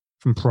Rouse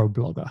from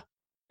ProBlogger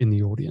in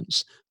the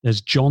audience. There's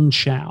John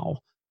Chow,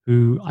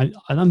 who I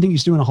don't think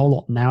he's doing a whole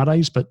lot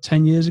nowadays, but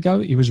 10 years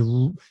ago, he was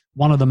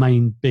one of the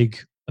main big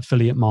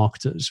affiliate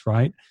marketers,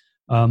 right?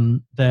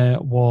 There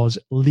was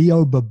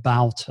Leo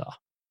Babauta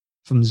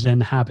from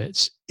Zen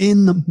Habits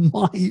in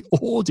my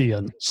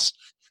audience.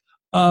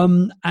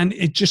 And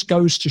it just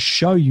goes to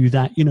show you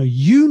that, you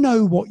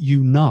know what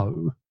you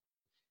know,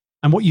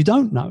 and what you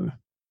don't know,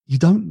 you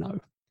don't know.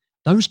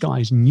 Those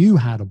guys knew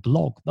how to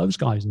blog. Those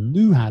guys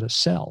knew how to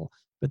sell,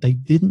 but they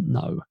didn't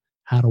know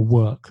how to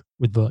work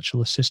with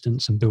virtual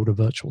assistants and build a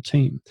virtual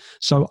team.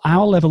 So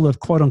our level of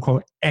quote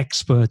unquote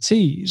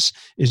expertise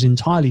is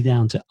entirely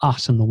down to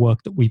us and the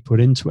work that we put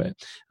into it.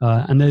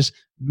 And there's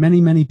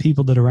many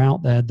people that are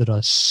out there that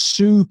are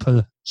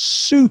super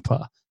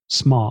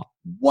smart,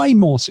 way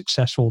more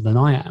successful than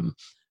I am.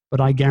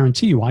 But I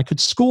guarantee you, I could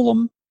school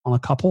them on a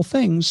couple of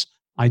things.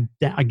 I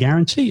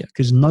guarantee it,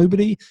 because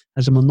nobody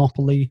has a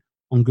monopoly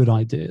on good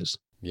ideas.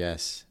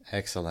 Yes.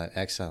 Excellent.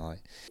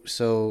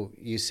 So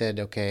you said,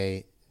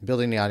 okay,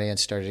 building the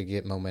audience started to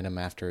get momentum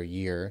after a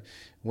year.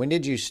 When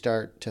did you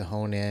start to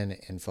hone in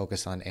and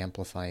focus on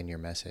amplifying your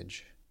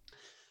message?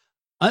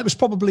 It was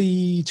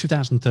probably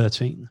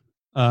 2013.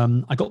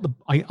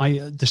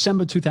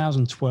 December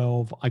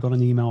 2012, I got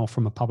an email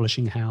from a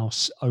publishing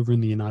house over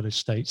in the United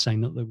States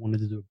saying that they wanted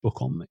to do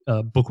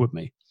a book with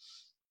me.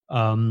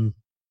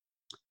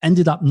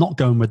 Ended up not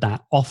going with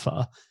that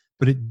offer,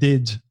 but it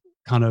did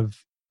kind of,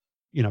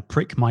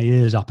 prick my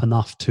ears up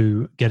enough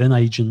to get an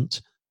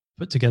agent,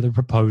 put together a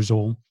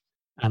proposal,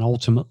 and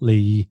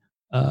ultimately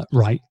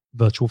write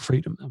Virtual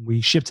Freedom. And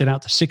we shipped it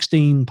out to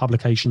 16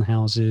 publication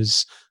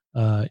houses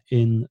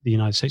in the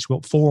United States. We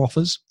got 4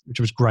 offers, which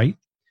was great.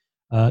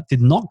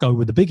 Did not go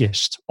with the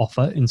biggest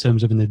offer in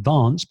terms of an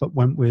advance, but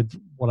went with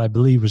what I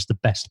believe was the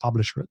best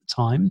publisher at the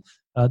time.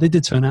 They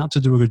did turn out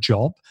to do a good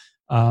job.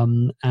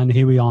 And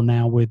here we are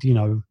now with,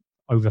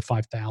 over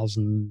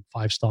 5,000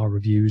 5-star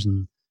reviews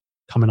and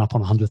coming up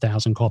on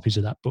 100,000 copies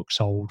of that book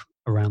sold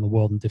around the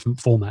world in different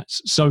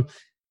formats. So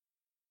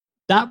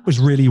that was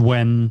really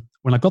when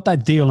I got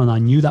that deal and I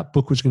knew that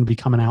book was going to be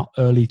coming out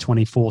early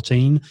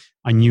 2014,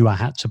 I knew I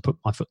had to put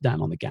my foot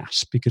down on the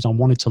gas because I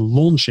wanted to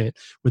launch it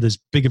with as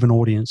big of an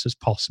audience as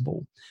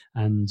possible.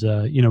 And,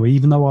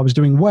 even though I was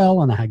doing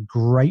well and I had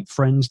great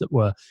friends that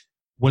were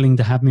willing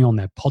to have me on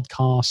their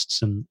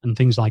podcasts and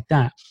things like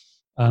that,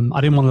 I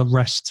didn't want to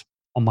rest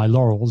on my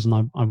laurels,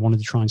 and I wanted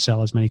to try and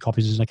sell as many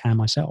copies as I can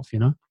myself,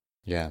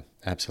 Yeah,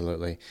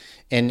 absolutely.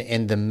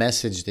 And the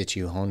message that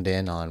you honed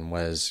in on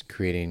was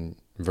creating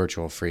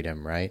virtual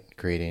freedom, right?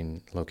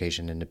 Creating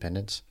location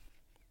independence.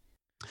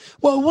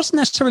 Well, it wasn't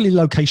necessarily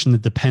location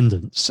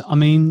independence. I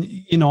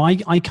mean,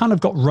 I kind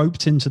of got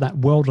roped into that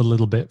world a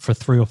little bit for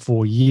 3 or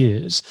 4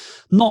 years,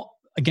 not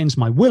against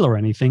my will or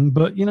anything,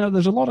 but,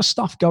 there's a lot of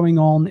stuff going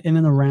on in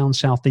and around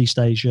Southeast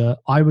Asia.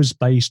 I was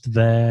based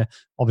there,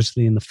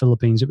 obviously in the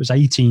Philippines. It was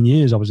 18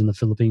 years I was in the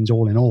Philippines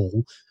all in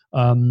all.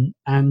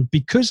 And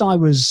because I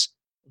was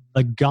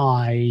the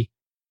guy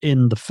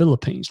in the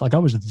Philippines, like I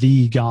was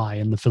the guy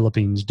in the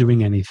Philippines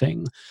doing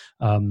anything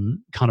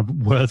kind of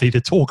worthy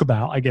to talk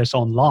about, I guess,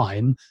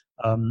 online,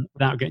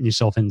 without getting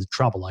yourself into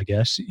trouble, I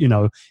guess.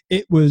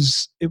 It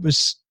was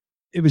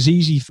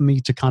easy for me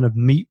to kind of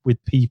meet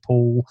with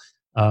people,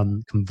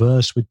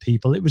 converse with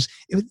people. There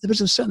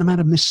was a certain amount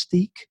of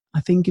mystique,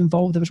 I think,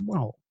 involved. There was,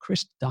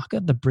 Chris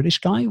Ducker, the British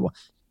guy,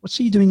 what's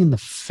he doing in the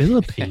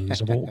Philippines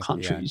of all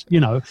countries,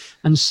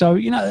 And so,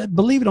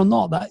 believe it or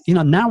not, that,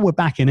 now we're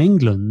back in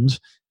England,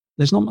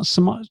 there's not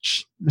so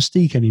much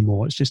mystique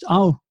anymore. It's just,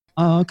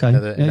 okay.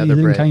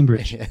 You're in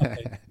Cambridge.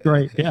 Okay,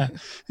 great. Yeah.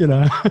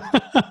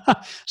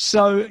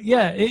 So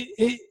yeah,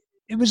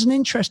 it was an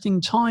interesting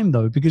time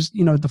though, because,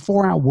 the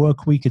 4-Hour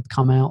Work Week had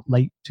come out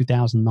late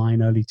 2009,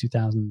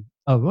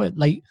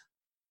 late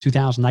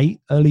 2008,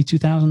 early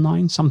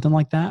 2009, something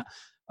like that.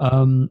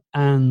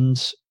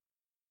 And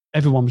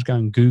everyone was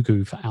going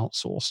goo-goo for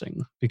outsourcing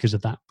because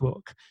of that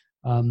book.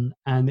 And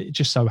it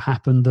just so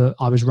happened that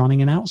I was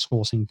running an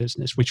outsourcing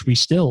business, which we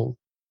still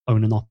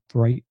own and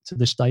operate to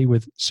this day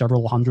with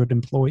several hundred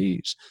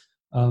employees.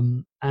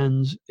 And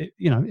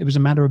it was a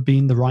matter of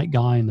being the right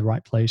guy in the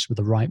right place with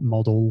the right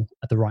model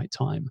at the right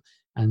time.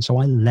 And so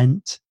I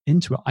lent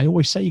into it. I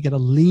always say you got to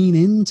lean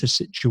into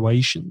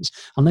situations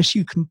unless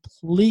you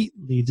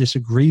completely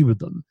disagree with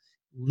them.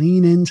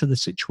 Lean into the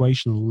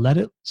situation, let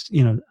it,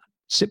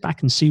 sit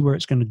back and see where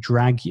it's going to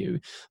drag you.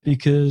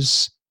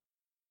 Because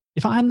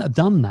if I hadn't have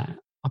done that,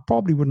 I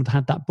probably wouldn't have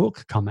had that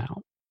book come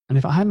out. And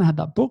if I hadn't had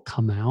that book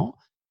come out,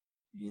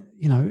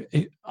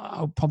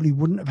 I probably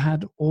wouldn't have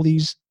had all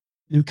these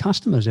new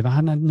customers. If I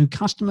hadn't had new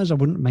customers, I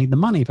wouldn't have made the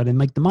money. If I didn't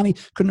make the money,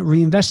 couldn't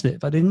reinvest it.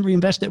 If I didn't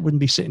reinvest it, I wouldn't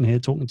be sitting here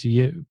talking to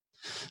you.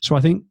 So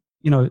I think,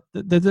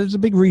 there's a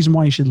big reason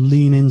why you should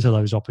lean into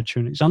those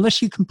opportunities.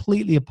 Unless you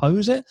completely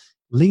oppose it,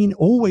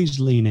 always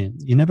lean in.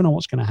 You never know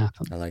what's going to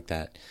happen. I like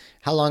that.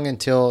 How long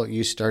until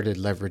you started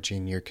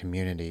leveraging your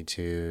community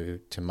to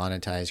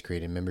monetize,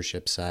 create a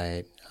membership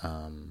site,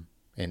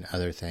 and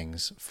other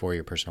things for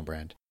your personal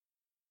brand?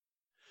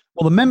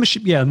 Well, the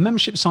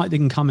membership site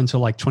didn't come until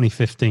like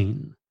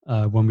 2015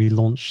 when we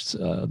launched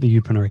the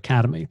Youpreneur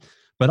Academy.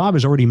 But I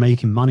was already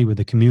making money with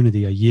the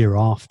community a year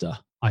after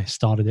I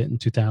started it in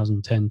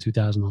 2010,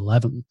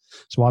 2011.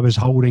 So I was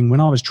holding, when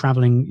I was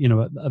traveling,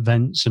 at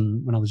events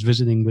and when I was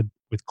visiting with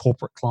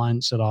corporate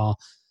clients at our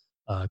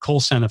call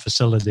center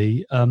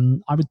facility,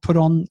 I would put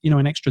on,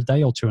 an extra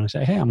day or two and I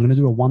say, hey, I'm going to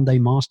do a 1-day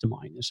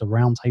mastermind. It's a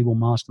roundtable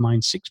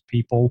mastermind, 6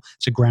 people.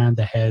 It's $1,000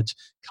 a head.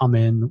 Come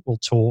in, we'll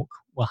talk,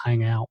 we'll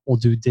hang out, we'll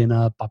do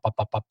dinner,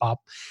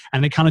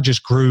 and it kind of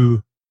just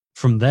grew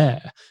from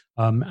there.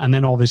 And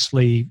then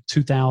obviously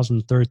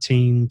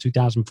 2013,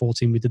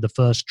 2014, we did the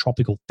first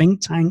tropical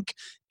think tank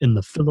in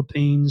the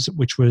Philippines,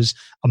 which was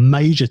a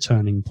major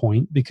turning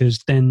point because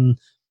then,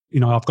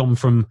 I've gone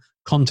from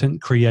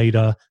content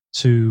creator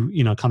to,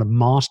 kind of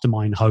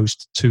mastermind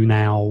host to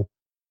now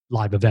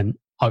live event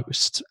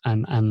host.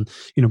 And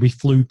we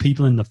flew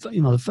people in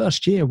the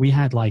first year. We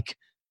had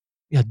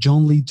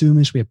John Lee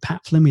Dumas, we had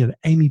Pat Flynn, we had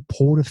Amy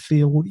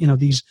Porterfield,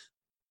 these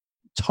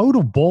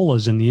total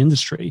ballers in the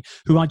industry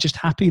who I just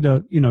happy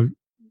to,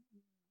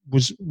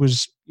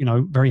 was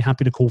very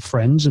happy to call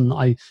friends. And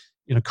I,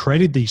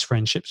 created these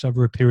friendships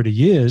over a period of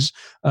years.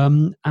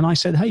 And I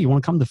said, hey, you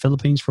want to come to the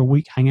Philippines for a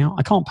week, hang out?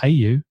 I can't pay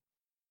you,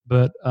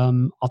 but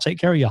I'll take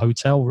care of your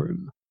hotel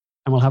room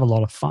and we'll have a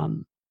lot of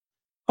fun.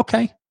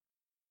 Okay.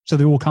 So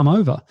they all come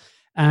over.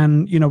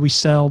 And, we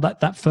sell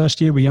that first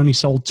year, we only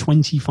sold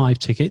 25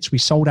 tickets. We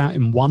sold out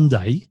in one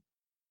day.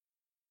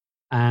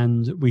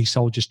 And we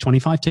sold just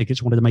 25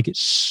 tickets. Wanted to make it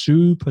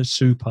super,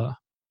 super,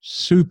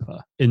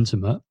 super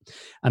intimate.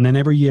 And then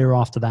every year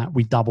after that,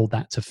 we doubled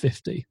that to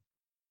 50.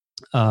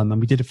 And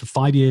we did it for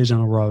 5 years in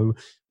a row.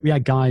 We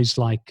had guys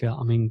like,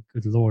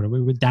 good Lord,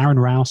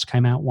 Darren Rouse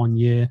came out one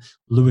year.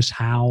 Lewis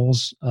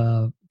Howes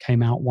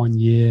came out one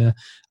year.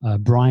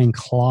 Brian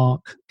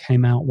Clark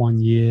came out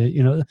one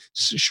year.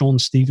 Sean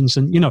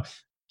Stevenson,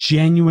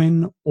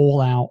 genuine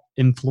all-out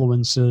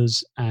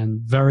influencers and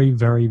very,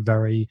 very,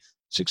 very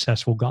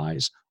successful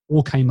guys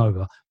all came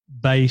over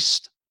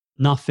based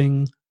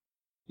on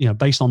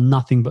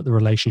nothing but the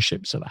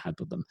relationships that I had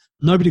with them.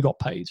 Nobody got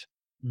paid.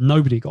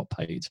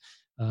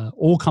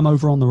 All come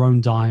over on their own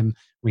dime.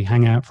 We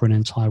hang out for an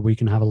entire week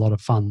and have a lot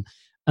of fun.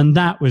 And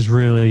that was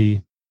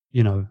really,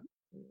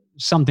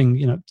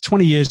 something,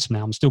 20 years from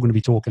now, I'm still going to be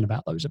talking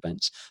about those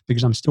events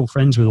because I'm still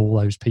friends with all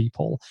those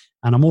people.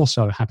 And I'm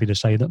also happy to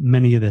say that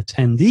many of the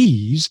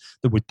attendees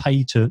that would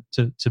pay to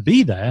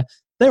be there,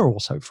 they're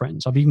also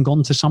friends. I've even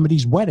gone to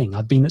somebody's wedding.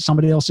 I've been at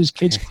somebody else's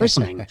kid's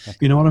christening.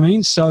 You know what I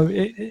mean? So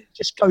it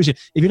just goes,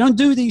 if you don't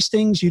do these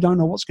things, you don't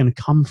know what's going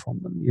to come from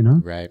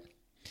them, Right.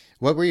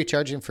 What were you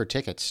charging for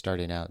tickets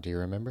starting out? Do you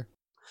remember?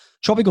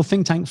 Tropical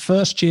Think Tank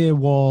first year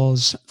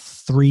was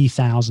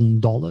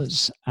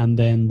 $3,000. And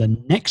then the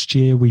next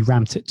year we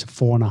ramped it to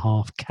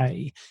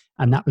 $4,500.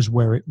 And that was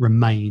where it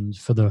remained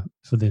for the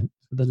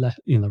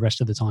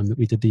rest of the time that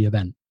we did the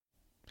event.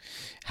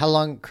 How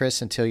long,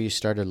 Chris, until you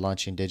started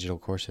launching digital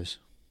courses?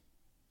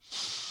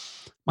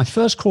 My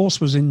first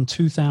course was in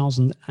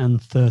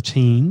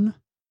 2013,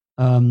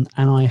 and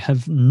I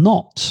have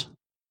not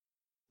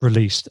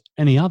released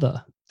any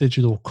other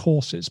digital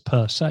courses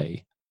per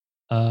se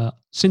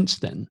since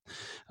then.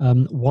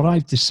 What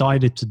I've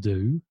decided to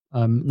do,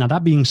 now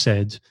that being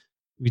said,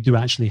 we do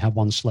actually have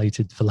one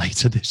slated for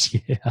later this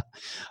year.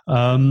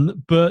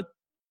 But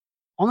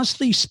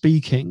honestly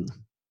speaking,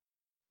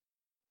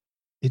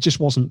 it just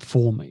wasn't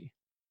for me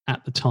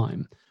at the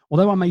time.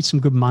 Although I made some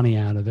good money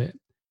out of it,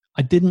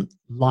 I didn't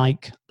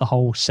like the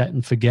whole set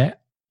and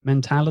forget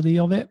mentality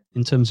of it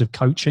in terms of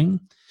coaching.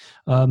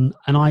 And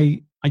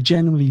I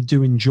genuinely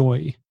do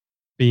enjoy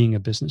being a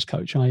business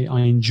coach. I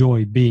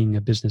enjoy being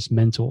a business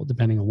mentor,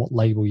 depending on what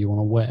label you want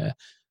to wear.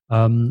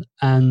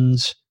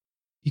 And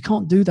you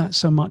can't do that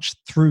so much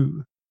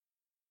through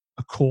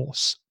a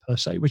course per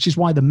se, which is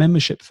why the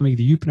membership for me,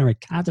 the Youpreneur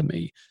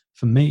Academy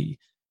for me,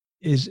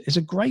 is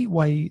a great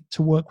way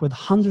to work with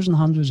hundreds and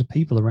hundreds of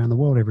people around the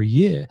world every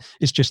year.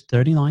 It's just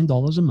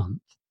 $39 a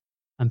month.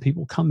 And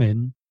people come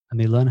in and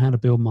they learn how to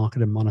build,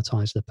 market, and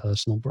monetize their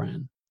personal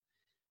brand.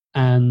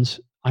 And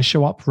I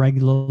show up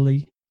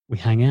regularly. We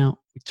hang out,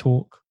 we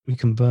talk, we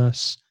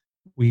converse,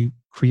 we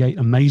create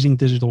amazing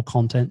digital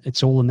content.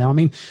 It's all in there. I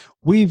mean,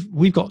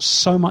 we've got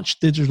so much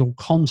digital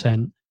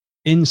content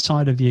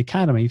inside of the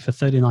academy for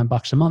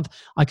 $39 a month.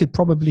 I could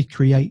probably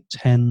create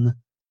 10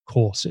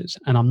 courses,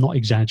 and I'm not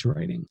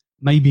exaggerating,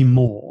 maybe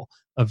more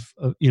of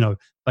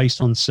based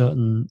on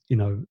certain,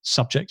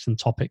 subjects and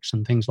topics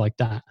and things like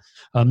that.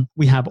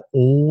 We have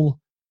all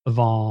of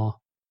our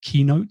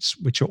keynotes,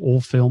 which are all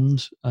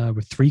filmed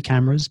with 3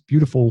 cameras,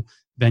 beautiful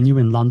venue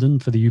in London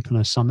for the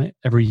Youpreneur Summit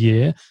every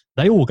year.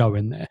 They all go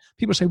in there.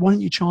 People say, why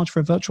don't you charge for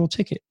a virtual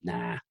ticket?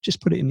 Nah,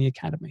 just put it in the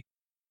academy.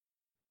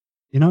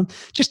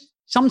 Just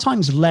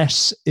sometimes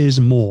less is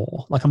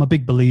more. Like, I'm a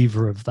big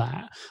believer of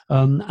that.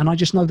 And I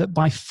just know that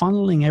by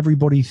funneling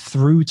everybody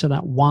through to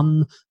that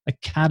one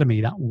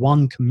academy, that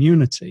one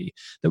community,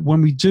 that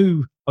when we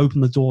do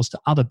open the doors to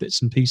other bits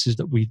and pieces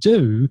that we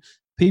do,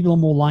 people are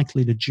more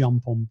likely to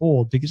jump on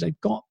board because they've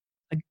got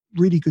a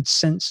really good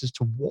sense as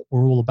to what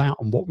we're all about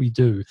and what we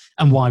do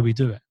and why we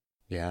do it.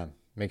 Yeah,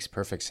 makes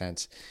perfect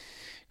sense.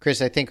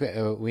 Chris, I think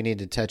we need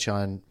to touch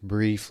on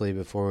briefly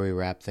before we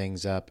wrap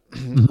things up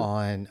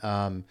on,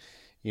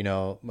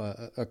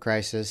 a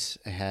crisis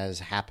has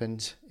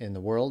happened in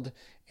the world,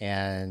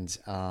 and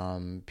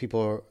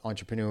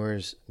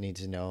entrepreneurs need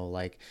to know,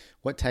 like,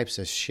 what types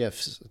of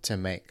shifts to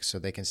make so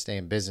they can stay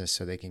in business,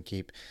 so they can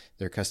keep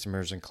their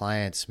customers and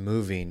clients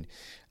moving.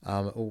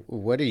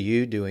 What are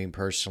you doing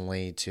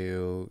personally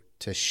to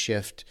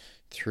shift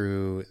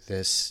through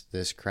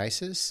this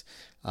crisis?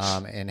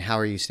 And how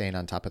are you staying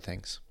on top of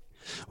things?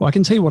 Well, I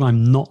can tell you what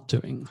I'm not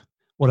doing.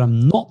 What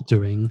I'm not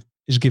doing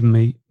is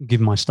giving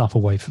my stuff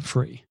away for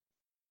free,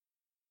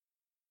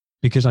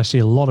 because I see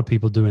a lot of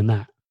people doing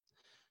that.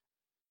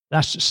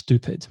 That's just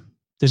stupid.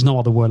 There's no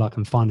other word I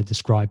can find to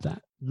describe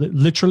that.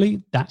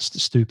 Literally,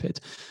 that's stupid.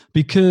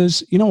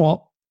 Because you know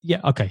what?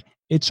 Yeah, okay.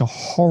 It's a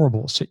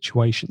horrible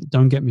situation.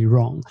 Don't get me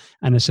wrong.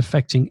 And it's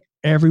affecting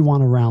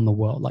everyone around the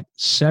world. Like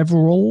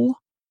several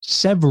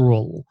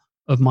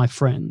of my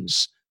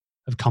friends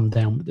have come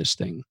down with this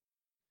thing.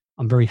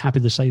 I'm very happy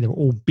to say they're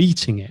all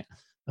beating it,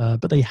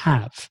 but they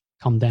have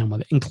come down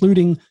with it,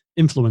 including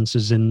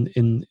influencers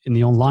in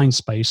the online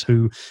space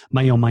who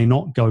may or may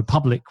not go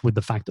public with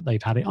the fact that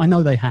they've had it. I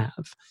know they have.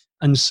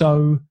 And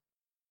so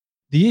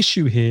the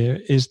issue here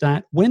is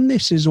that when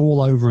this is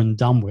all over and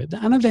done with,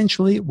 and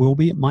eventually it will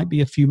be, it might be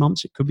a few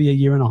months, it could be a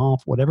year and a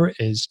half, whatever it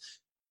is,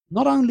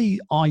 not only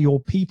are your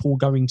people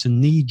going to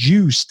need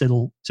you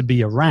still to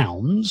be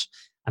around,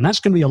 and that's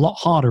going to be a lot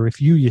harder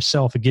if you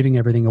yourself are giving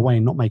everything away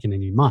and not making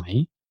any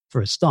money for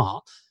a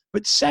start.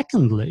 But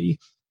secondly,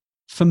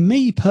 for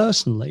me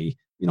personally,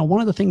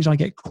 one of the things I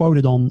get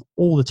quoted on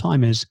all the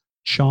time is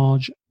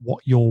charge what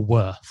you're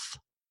worth.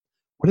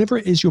 Whatever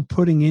it is you're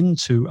putting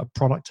into a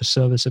product or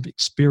service of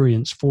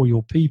experience for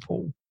your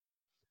people,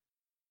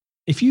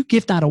 if you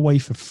give that away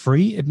for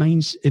free, it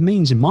means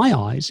in my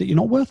eyes that you're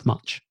not worth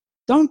much.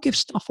 Don't give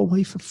stuff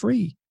away for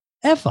free,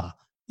 ever,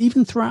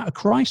 even throughout a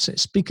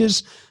crisis,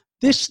 because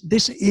this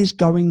is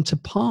going to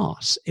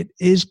pass. It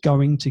is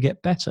going to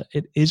get better.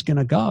 It is going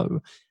to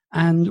go.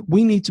 And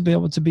we need to be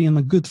able to be on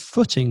a good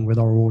footing with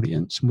our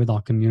audience and with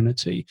our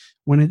community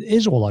when it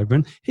is all over.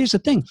 And here's the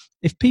thing.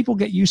 If people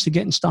get used to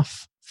getting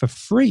stuff for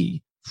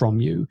free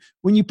from you,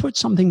 when you put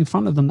something in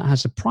front of them that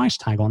has a price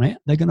tag on it,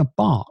 they're going to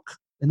bark.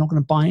 They're not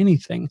going to buy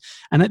anything.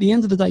 And at the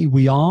end of the day,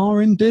 we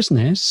are in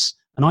business,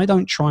 and I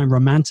don't try and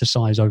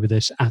romanticize over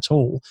this at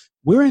all.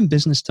 We're in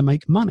business to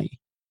make money.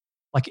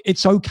 Like,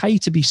 it's okay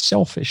to be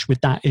selfish with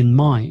that in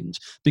mind,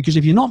 because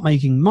if you're not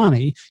making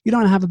money, you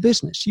don't have a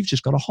business. You've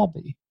just got a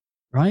hobby,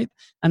 right?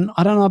 And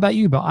I don't know about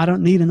you, but I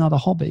don't need another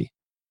hobby.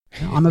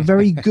 I'm a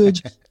very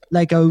good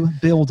Lego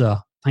builder,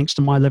 thanks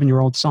to my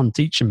 11-year-old son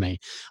teaching me.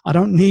 I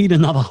don't need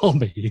another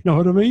hobby. You know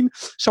what I mean?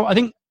 So I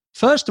think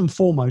first and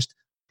foremost,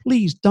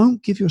 please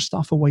don't give your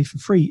stuff away for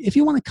free. If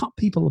you want to cut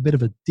people a bit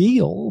of a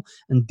deal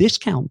and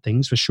discount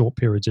things for short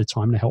periods of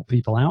time to help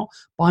people out,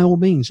 by all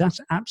means, that's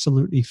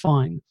absolutely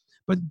fine.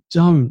 But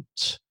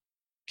don't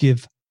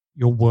give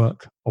your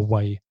work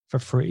away for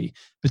free,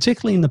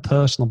 particularly in the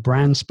personal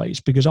brand space,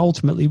 because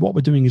ultimately what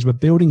we're doing is we're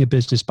building a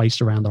business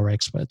based around our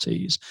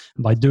expertise.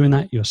 And by doing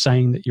that, you're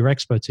saying that your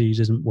expertise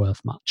isn't worth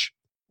much.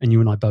 And you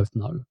and I both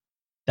know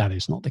that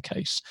is not the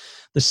case.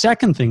 The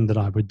second thing that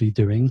I would be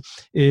doing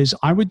is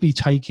I would be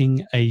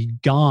taking a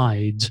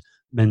guide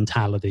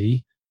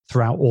mentality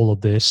throughout all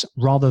of this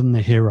rather than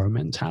the hero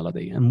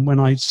mentality. And when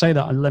I say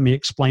that, let me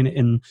explain it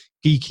in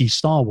geeky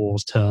Star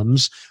Wars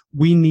terms.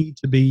 We need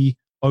to be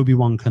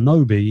Obi-Wan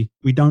Kenobi.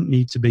 We don't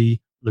need to be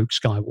Luke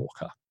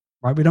Skywalker,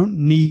 right? We don't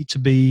need to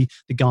be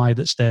the guy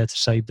that's there to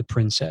save the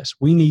princess.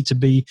 We need to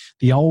be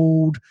the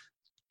old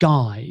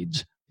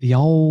guide, the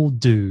old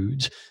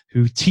dude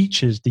who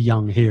teaches the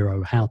young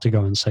hero how to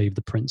go and save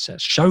the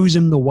princess, shows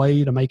him the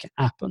way to make it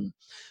happen.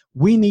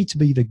 We need to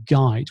be the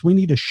guide. We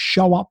need to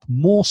show up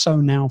more so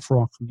now for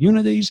our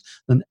communities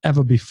than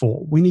ever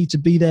before. We need to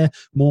be there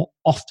more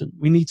often.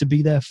 We need to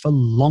be there for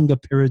longer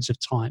periods of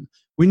time.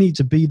 We need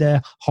to be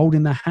there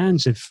holding their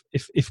hands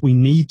if we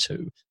need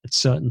to at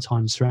certain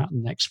times throughout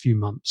the next few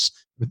months,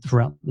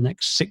 throughout the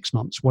next 6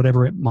 months,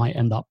 whatever it might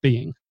end up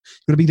being.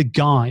 You've got to be the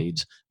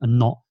guide and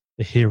not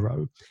the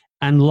hero.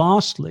 And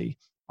lastly,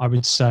 I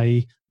would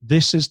say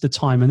this is the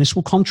time, and this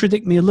will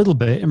contradict me a little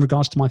bit in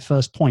regards to my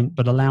first point,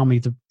 but allow me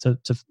to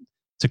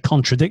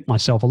contradict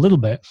myself a little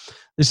bit.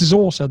 This is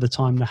also the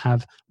time to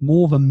have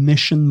more of a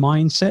mission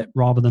mindset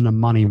rather than a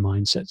money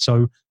mindset.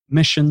 So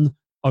mission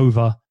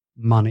over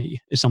money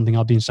is something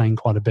I've been saying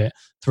quite a bit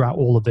throughout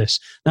all of this.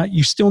 Now,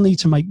 you still need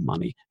to make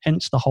money,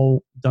 hence the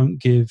whole don't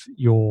give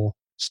your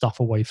stuff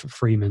away for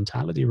free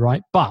mentality,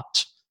 right?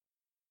 But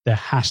there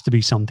has to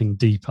be something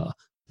deeper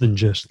than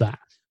just that.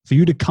 For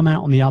you to come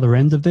out on the other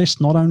end of this,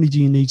 not only do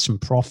you need some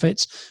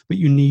profits, but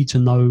you need to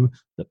know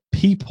that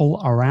people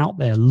are out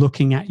there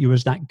looking at you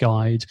as that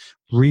guide,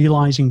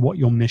 realizing what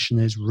your mission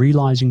is,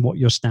 realizing what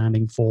you're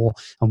standing for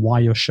and why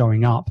you're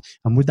showing up.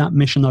 And with that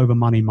mission over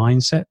money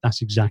mindset,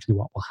 that's exactly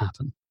what will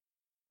happen.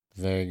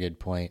 Very good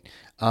point.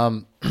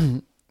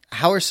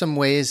 How are some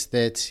ways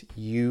that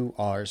you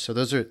are, so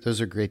those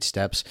are great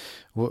steps.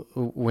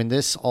 When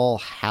this all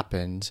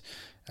happened,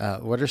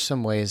 what are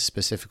some ways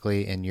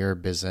specifically in your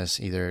business,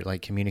 either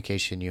like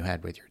communication you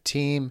had with your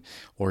team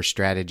or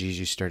strategies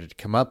you started to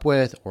come up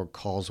with or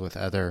calls with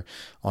other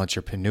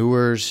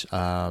entrepreneurs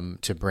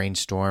to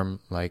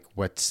brainstorm, like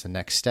what's the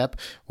next step?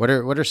 What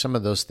are some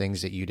of those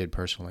things that you did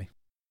personally?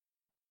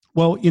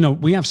 Well,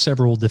 we have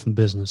several different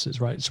businesses,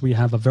 right? So we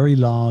have a very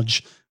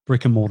large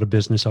brick and mortar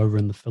business over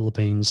in the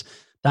Philippines.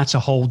 That's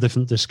a whole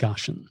different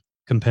discussion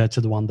compared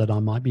to the one that I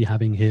might be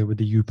having here with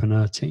the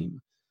Upreneur team.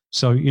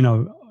 So,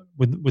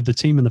 with the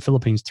team in the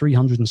Philippines,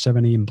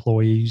 370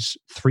 employees,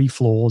 3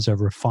 floors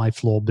over a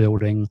 5-floor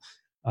building,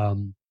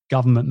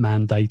 government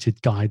mandated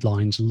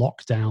guidelines,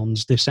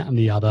 lockdowns, this, that, and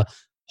the other,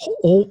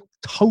 all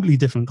totally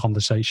different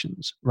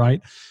conversations, right?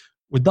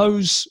 With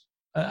those,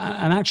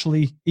 and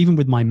actually, even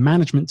with my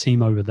management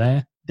team over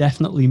there,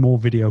 definitely more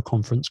video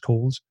conference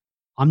calls.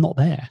 I'm not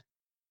there.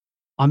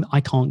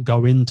 I can't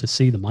go in to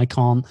see them.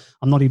 I'm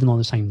not even on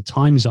the same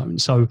time zone.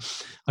 So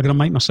I'm going to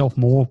make myself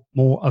more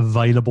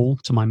available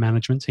to my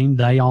management team.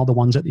 They are the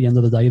ones at the end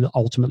of the day that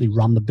ultimately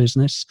run the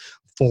business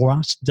for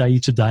us day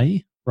to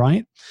day,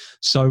 right?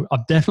 So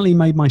I've definitely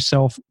made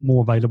myself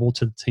more available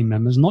to the team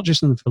members, not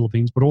just in the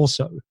Philippines, but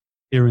also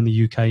here in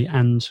the UK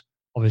and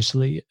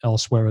obviously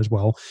elsewhere as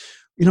well.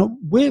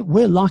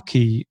 We're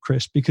lucky,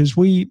 Chris, because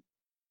we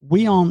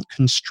aren't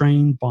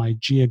constrained by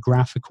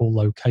geographical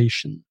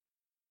location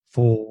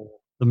for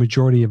the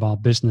majority of our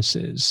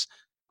businesses,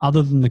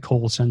 other than the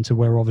call center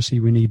where obviously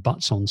we need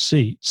butts on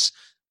seats.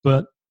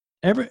 But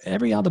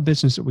every other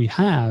business that we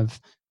have,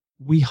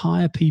 we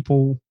hire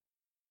people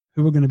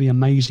who are going to be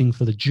amazing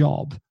for the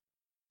job,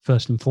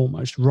 first and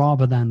foremost,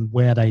 rather than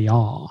where they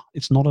are.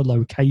 It's not a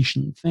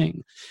location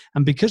thing.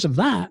 And because of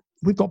that,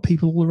 we've got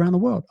people all around the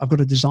world. I've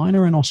got a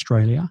designer in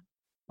Australia.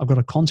 I've got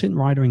a content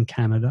writer in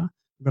Canada.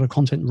 I've got a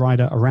content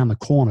writer around the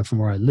corner from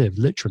where I live,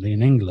 literally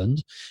in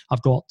England.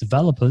 I've got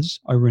developers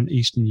over in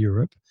Eastern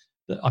Europe.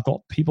 I've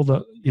got people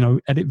that,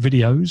 edit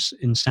videos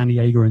in San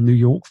Diego and New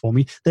York for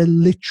me. They're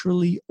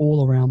literally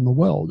all around the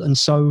world. And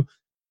so,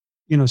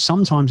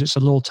 sometimes it's a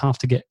little tough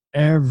to get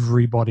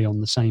everybody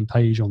on the same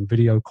page on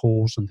video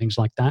calls and things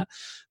like that.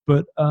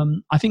 But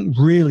I think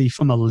really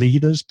from a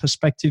leader's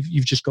perspective,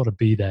 you've just got to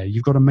be there.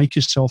 You've got to make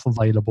yourself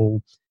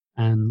available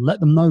and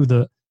let them know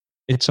that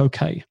it's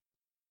okay.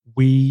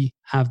 We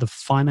have the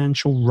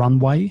financial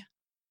runway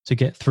to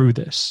get through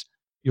this.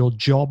 Your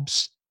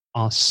jobs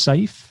are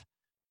safe.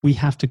 We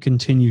have to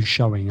continue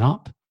showing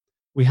up.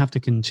 We have to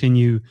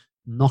continue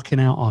knocking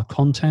out our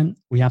content.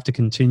 We have to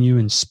continue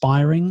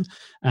inspiring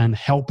and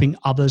helping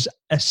others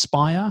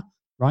aspire,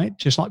 right?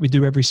 Just like we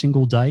do every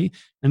single day.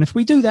 And if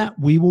we do that,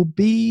 we will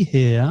be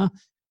here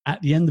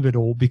at the end of it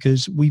all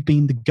because we've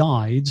been the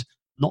guide,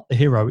 not the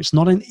hero. It's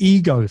not an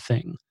ego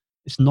thing.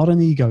 It's not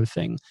an ego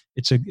thing.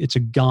 It's a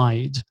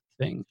guide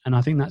thing. And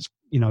I think that's,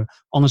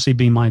 honestly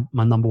been my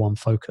number one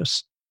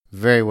focus.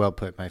 Very well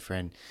put, my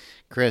friend.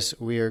 Chris,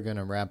 we are going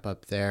to wrap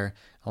up there.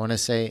 I want to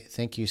say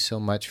thank you so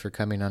much for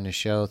coming on the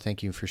show.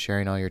 Thank you for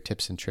sharing all your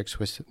tips and tricks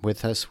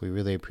with us. We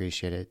really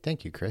appreciate it.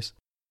 Thank you, Chris.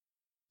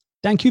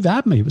 Thank you for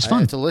having me. It was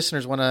fun. If the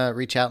listeners want to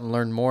reach out and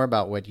learn more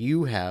about what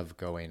you have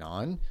going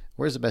on,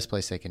 where's the best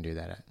place they can do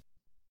that at?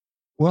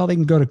 Well, they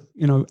can go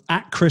to,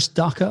 at Chris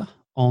Ducker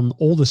on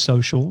all the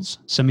socials.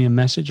 Send me a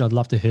message. I'd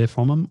love to hear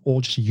from them, or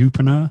just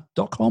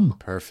upreneur.com.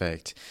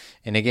 Perfect.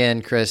 And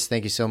again, Chris,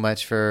 thank you so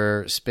much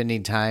for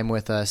spending time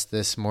with us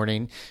this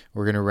morning.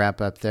 We're going to wrap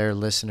up there.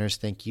 Listeners,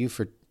 thank you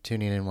for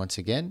tuning in once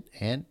again,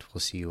 and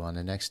we'll see you on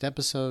the next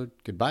episode.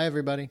 Goodbye,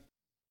 everybody.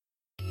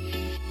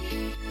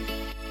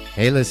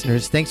 Hey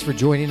listeners, thanks for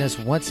joining us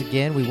once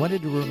again. We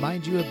wanted to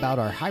remind you about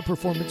our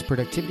high-performance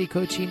productivity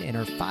coaching and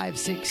our 5,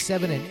 6,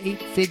 7, and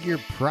 8-figure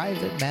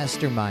private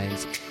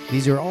masterminds.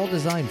 These are all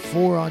designed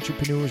for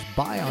entrepreneurs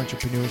by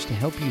entrepreneurs to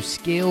help you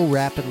scale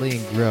rapidly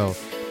and grow.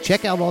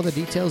 Check out all the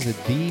details at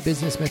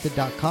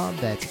thebusinessmethod.com.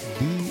 That's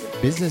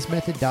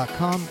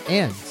thebusinessmethod.com,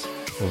 and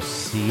we'll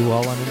see you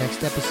all on the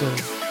next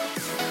episode.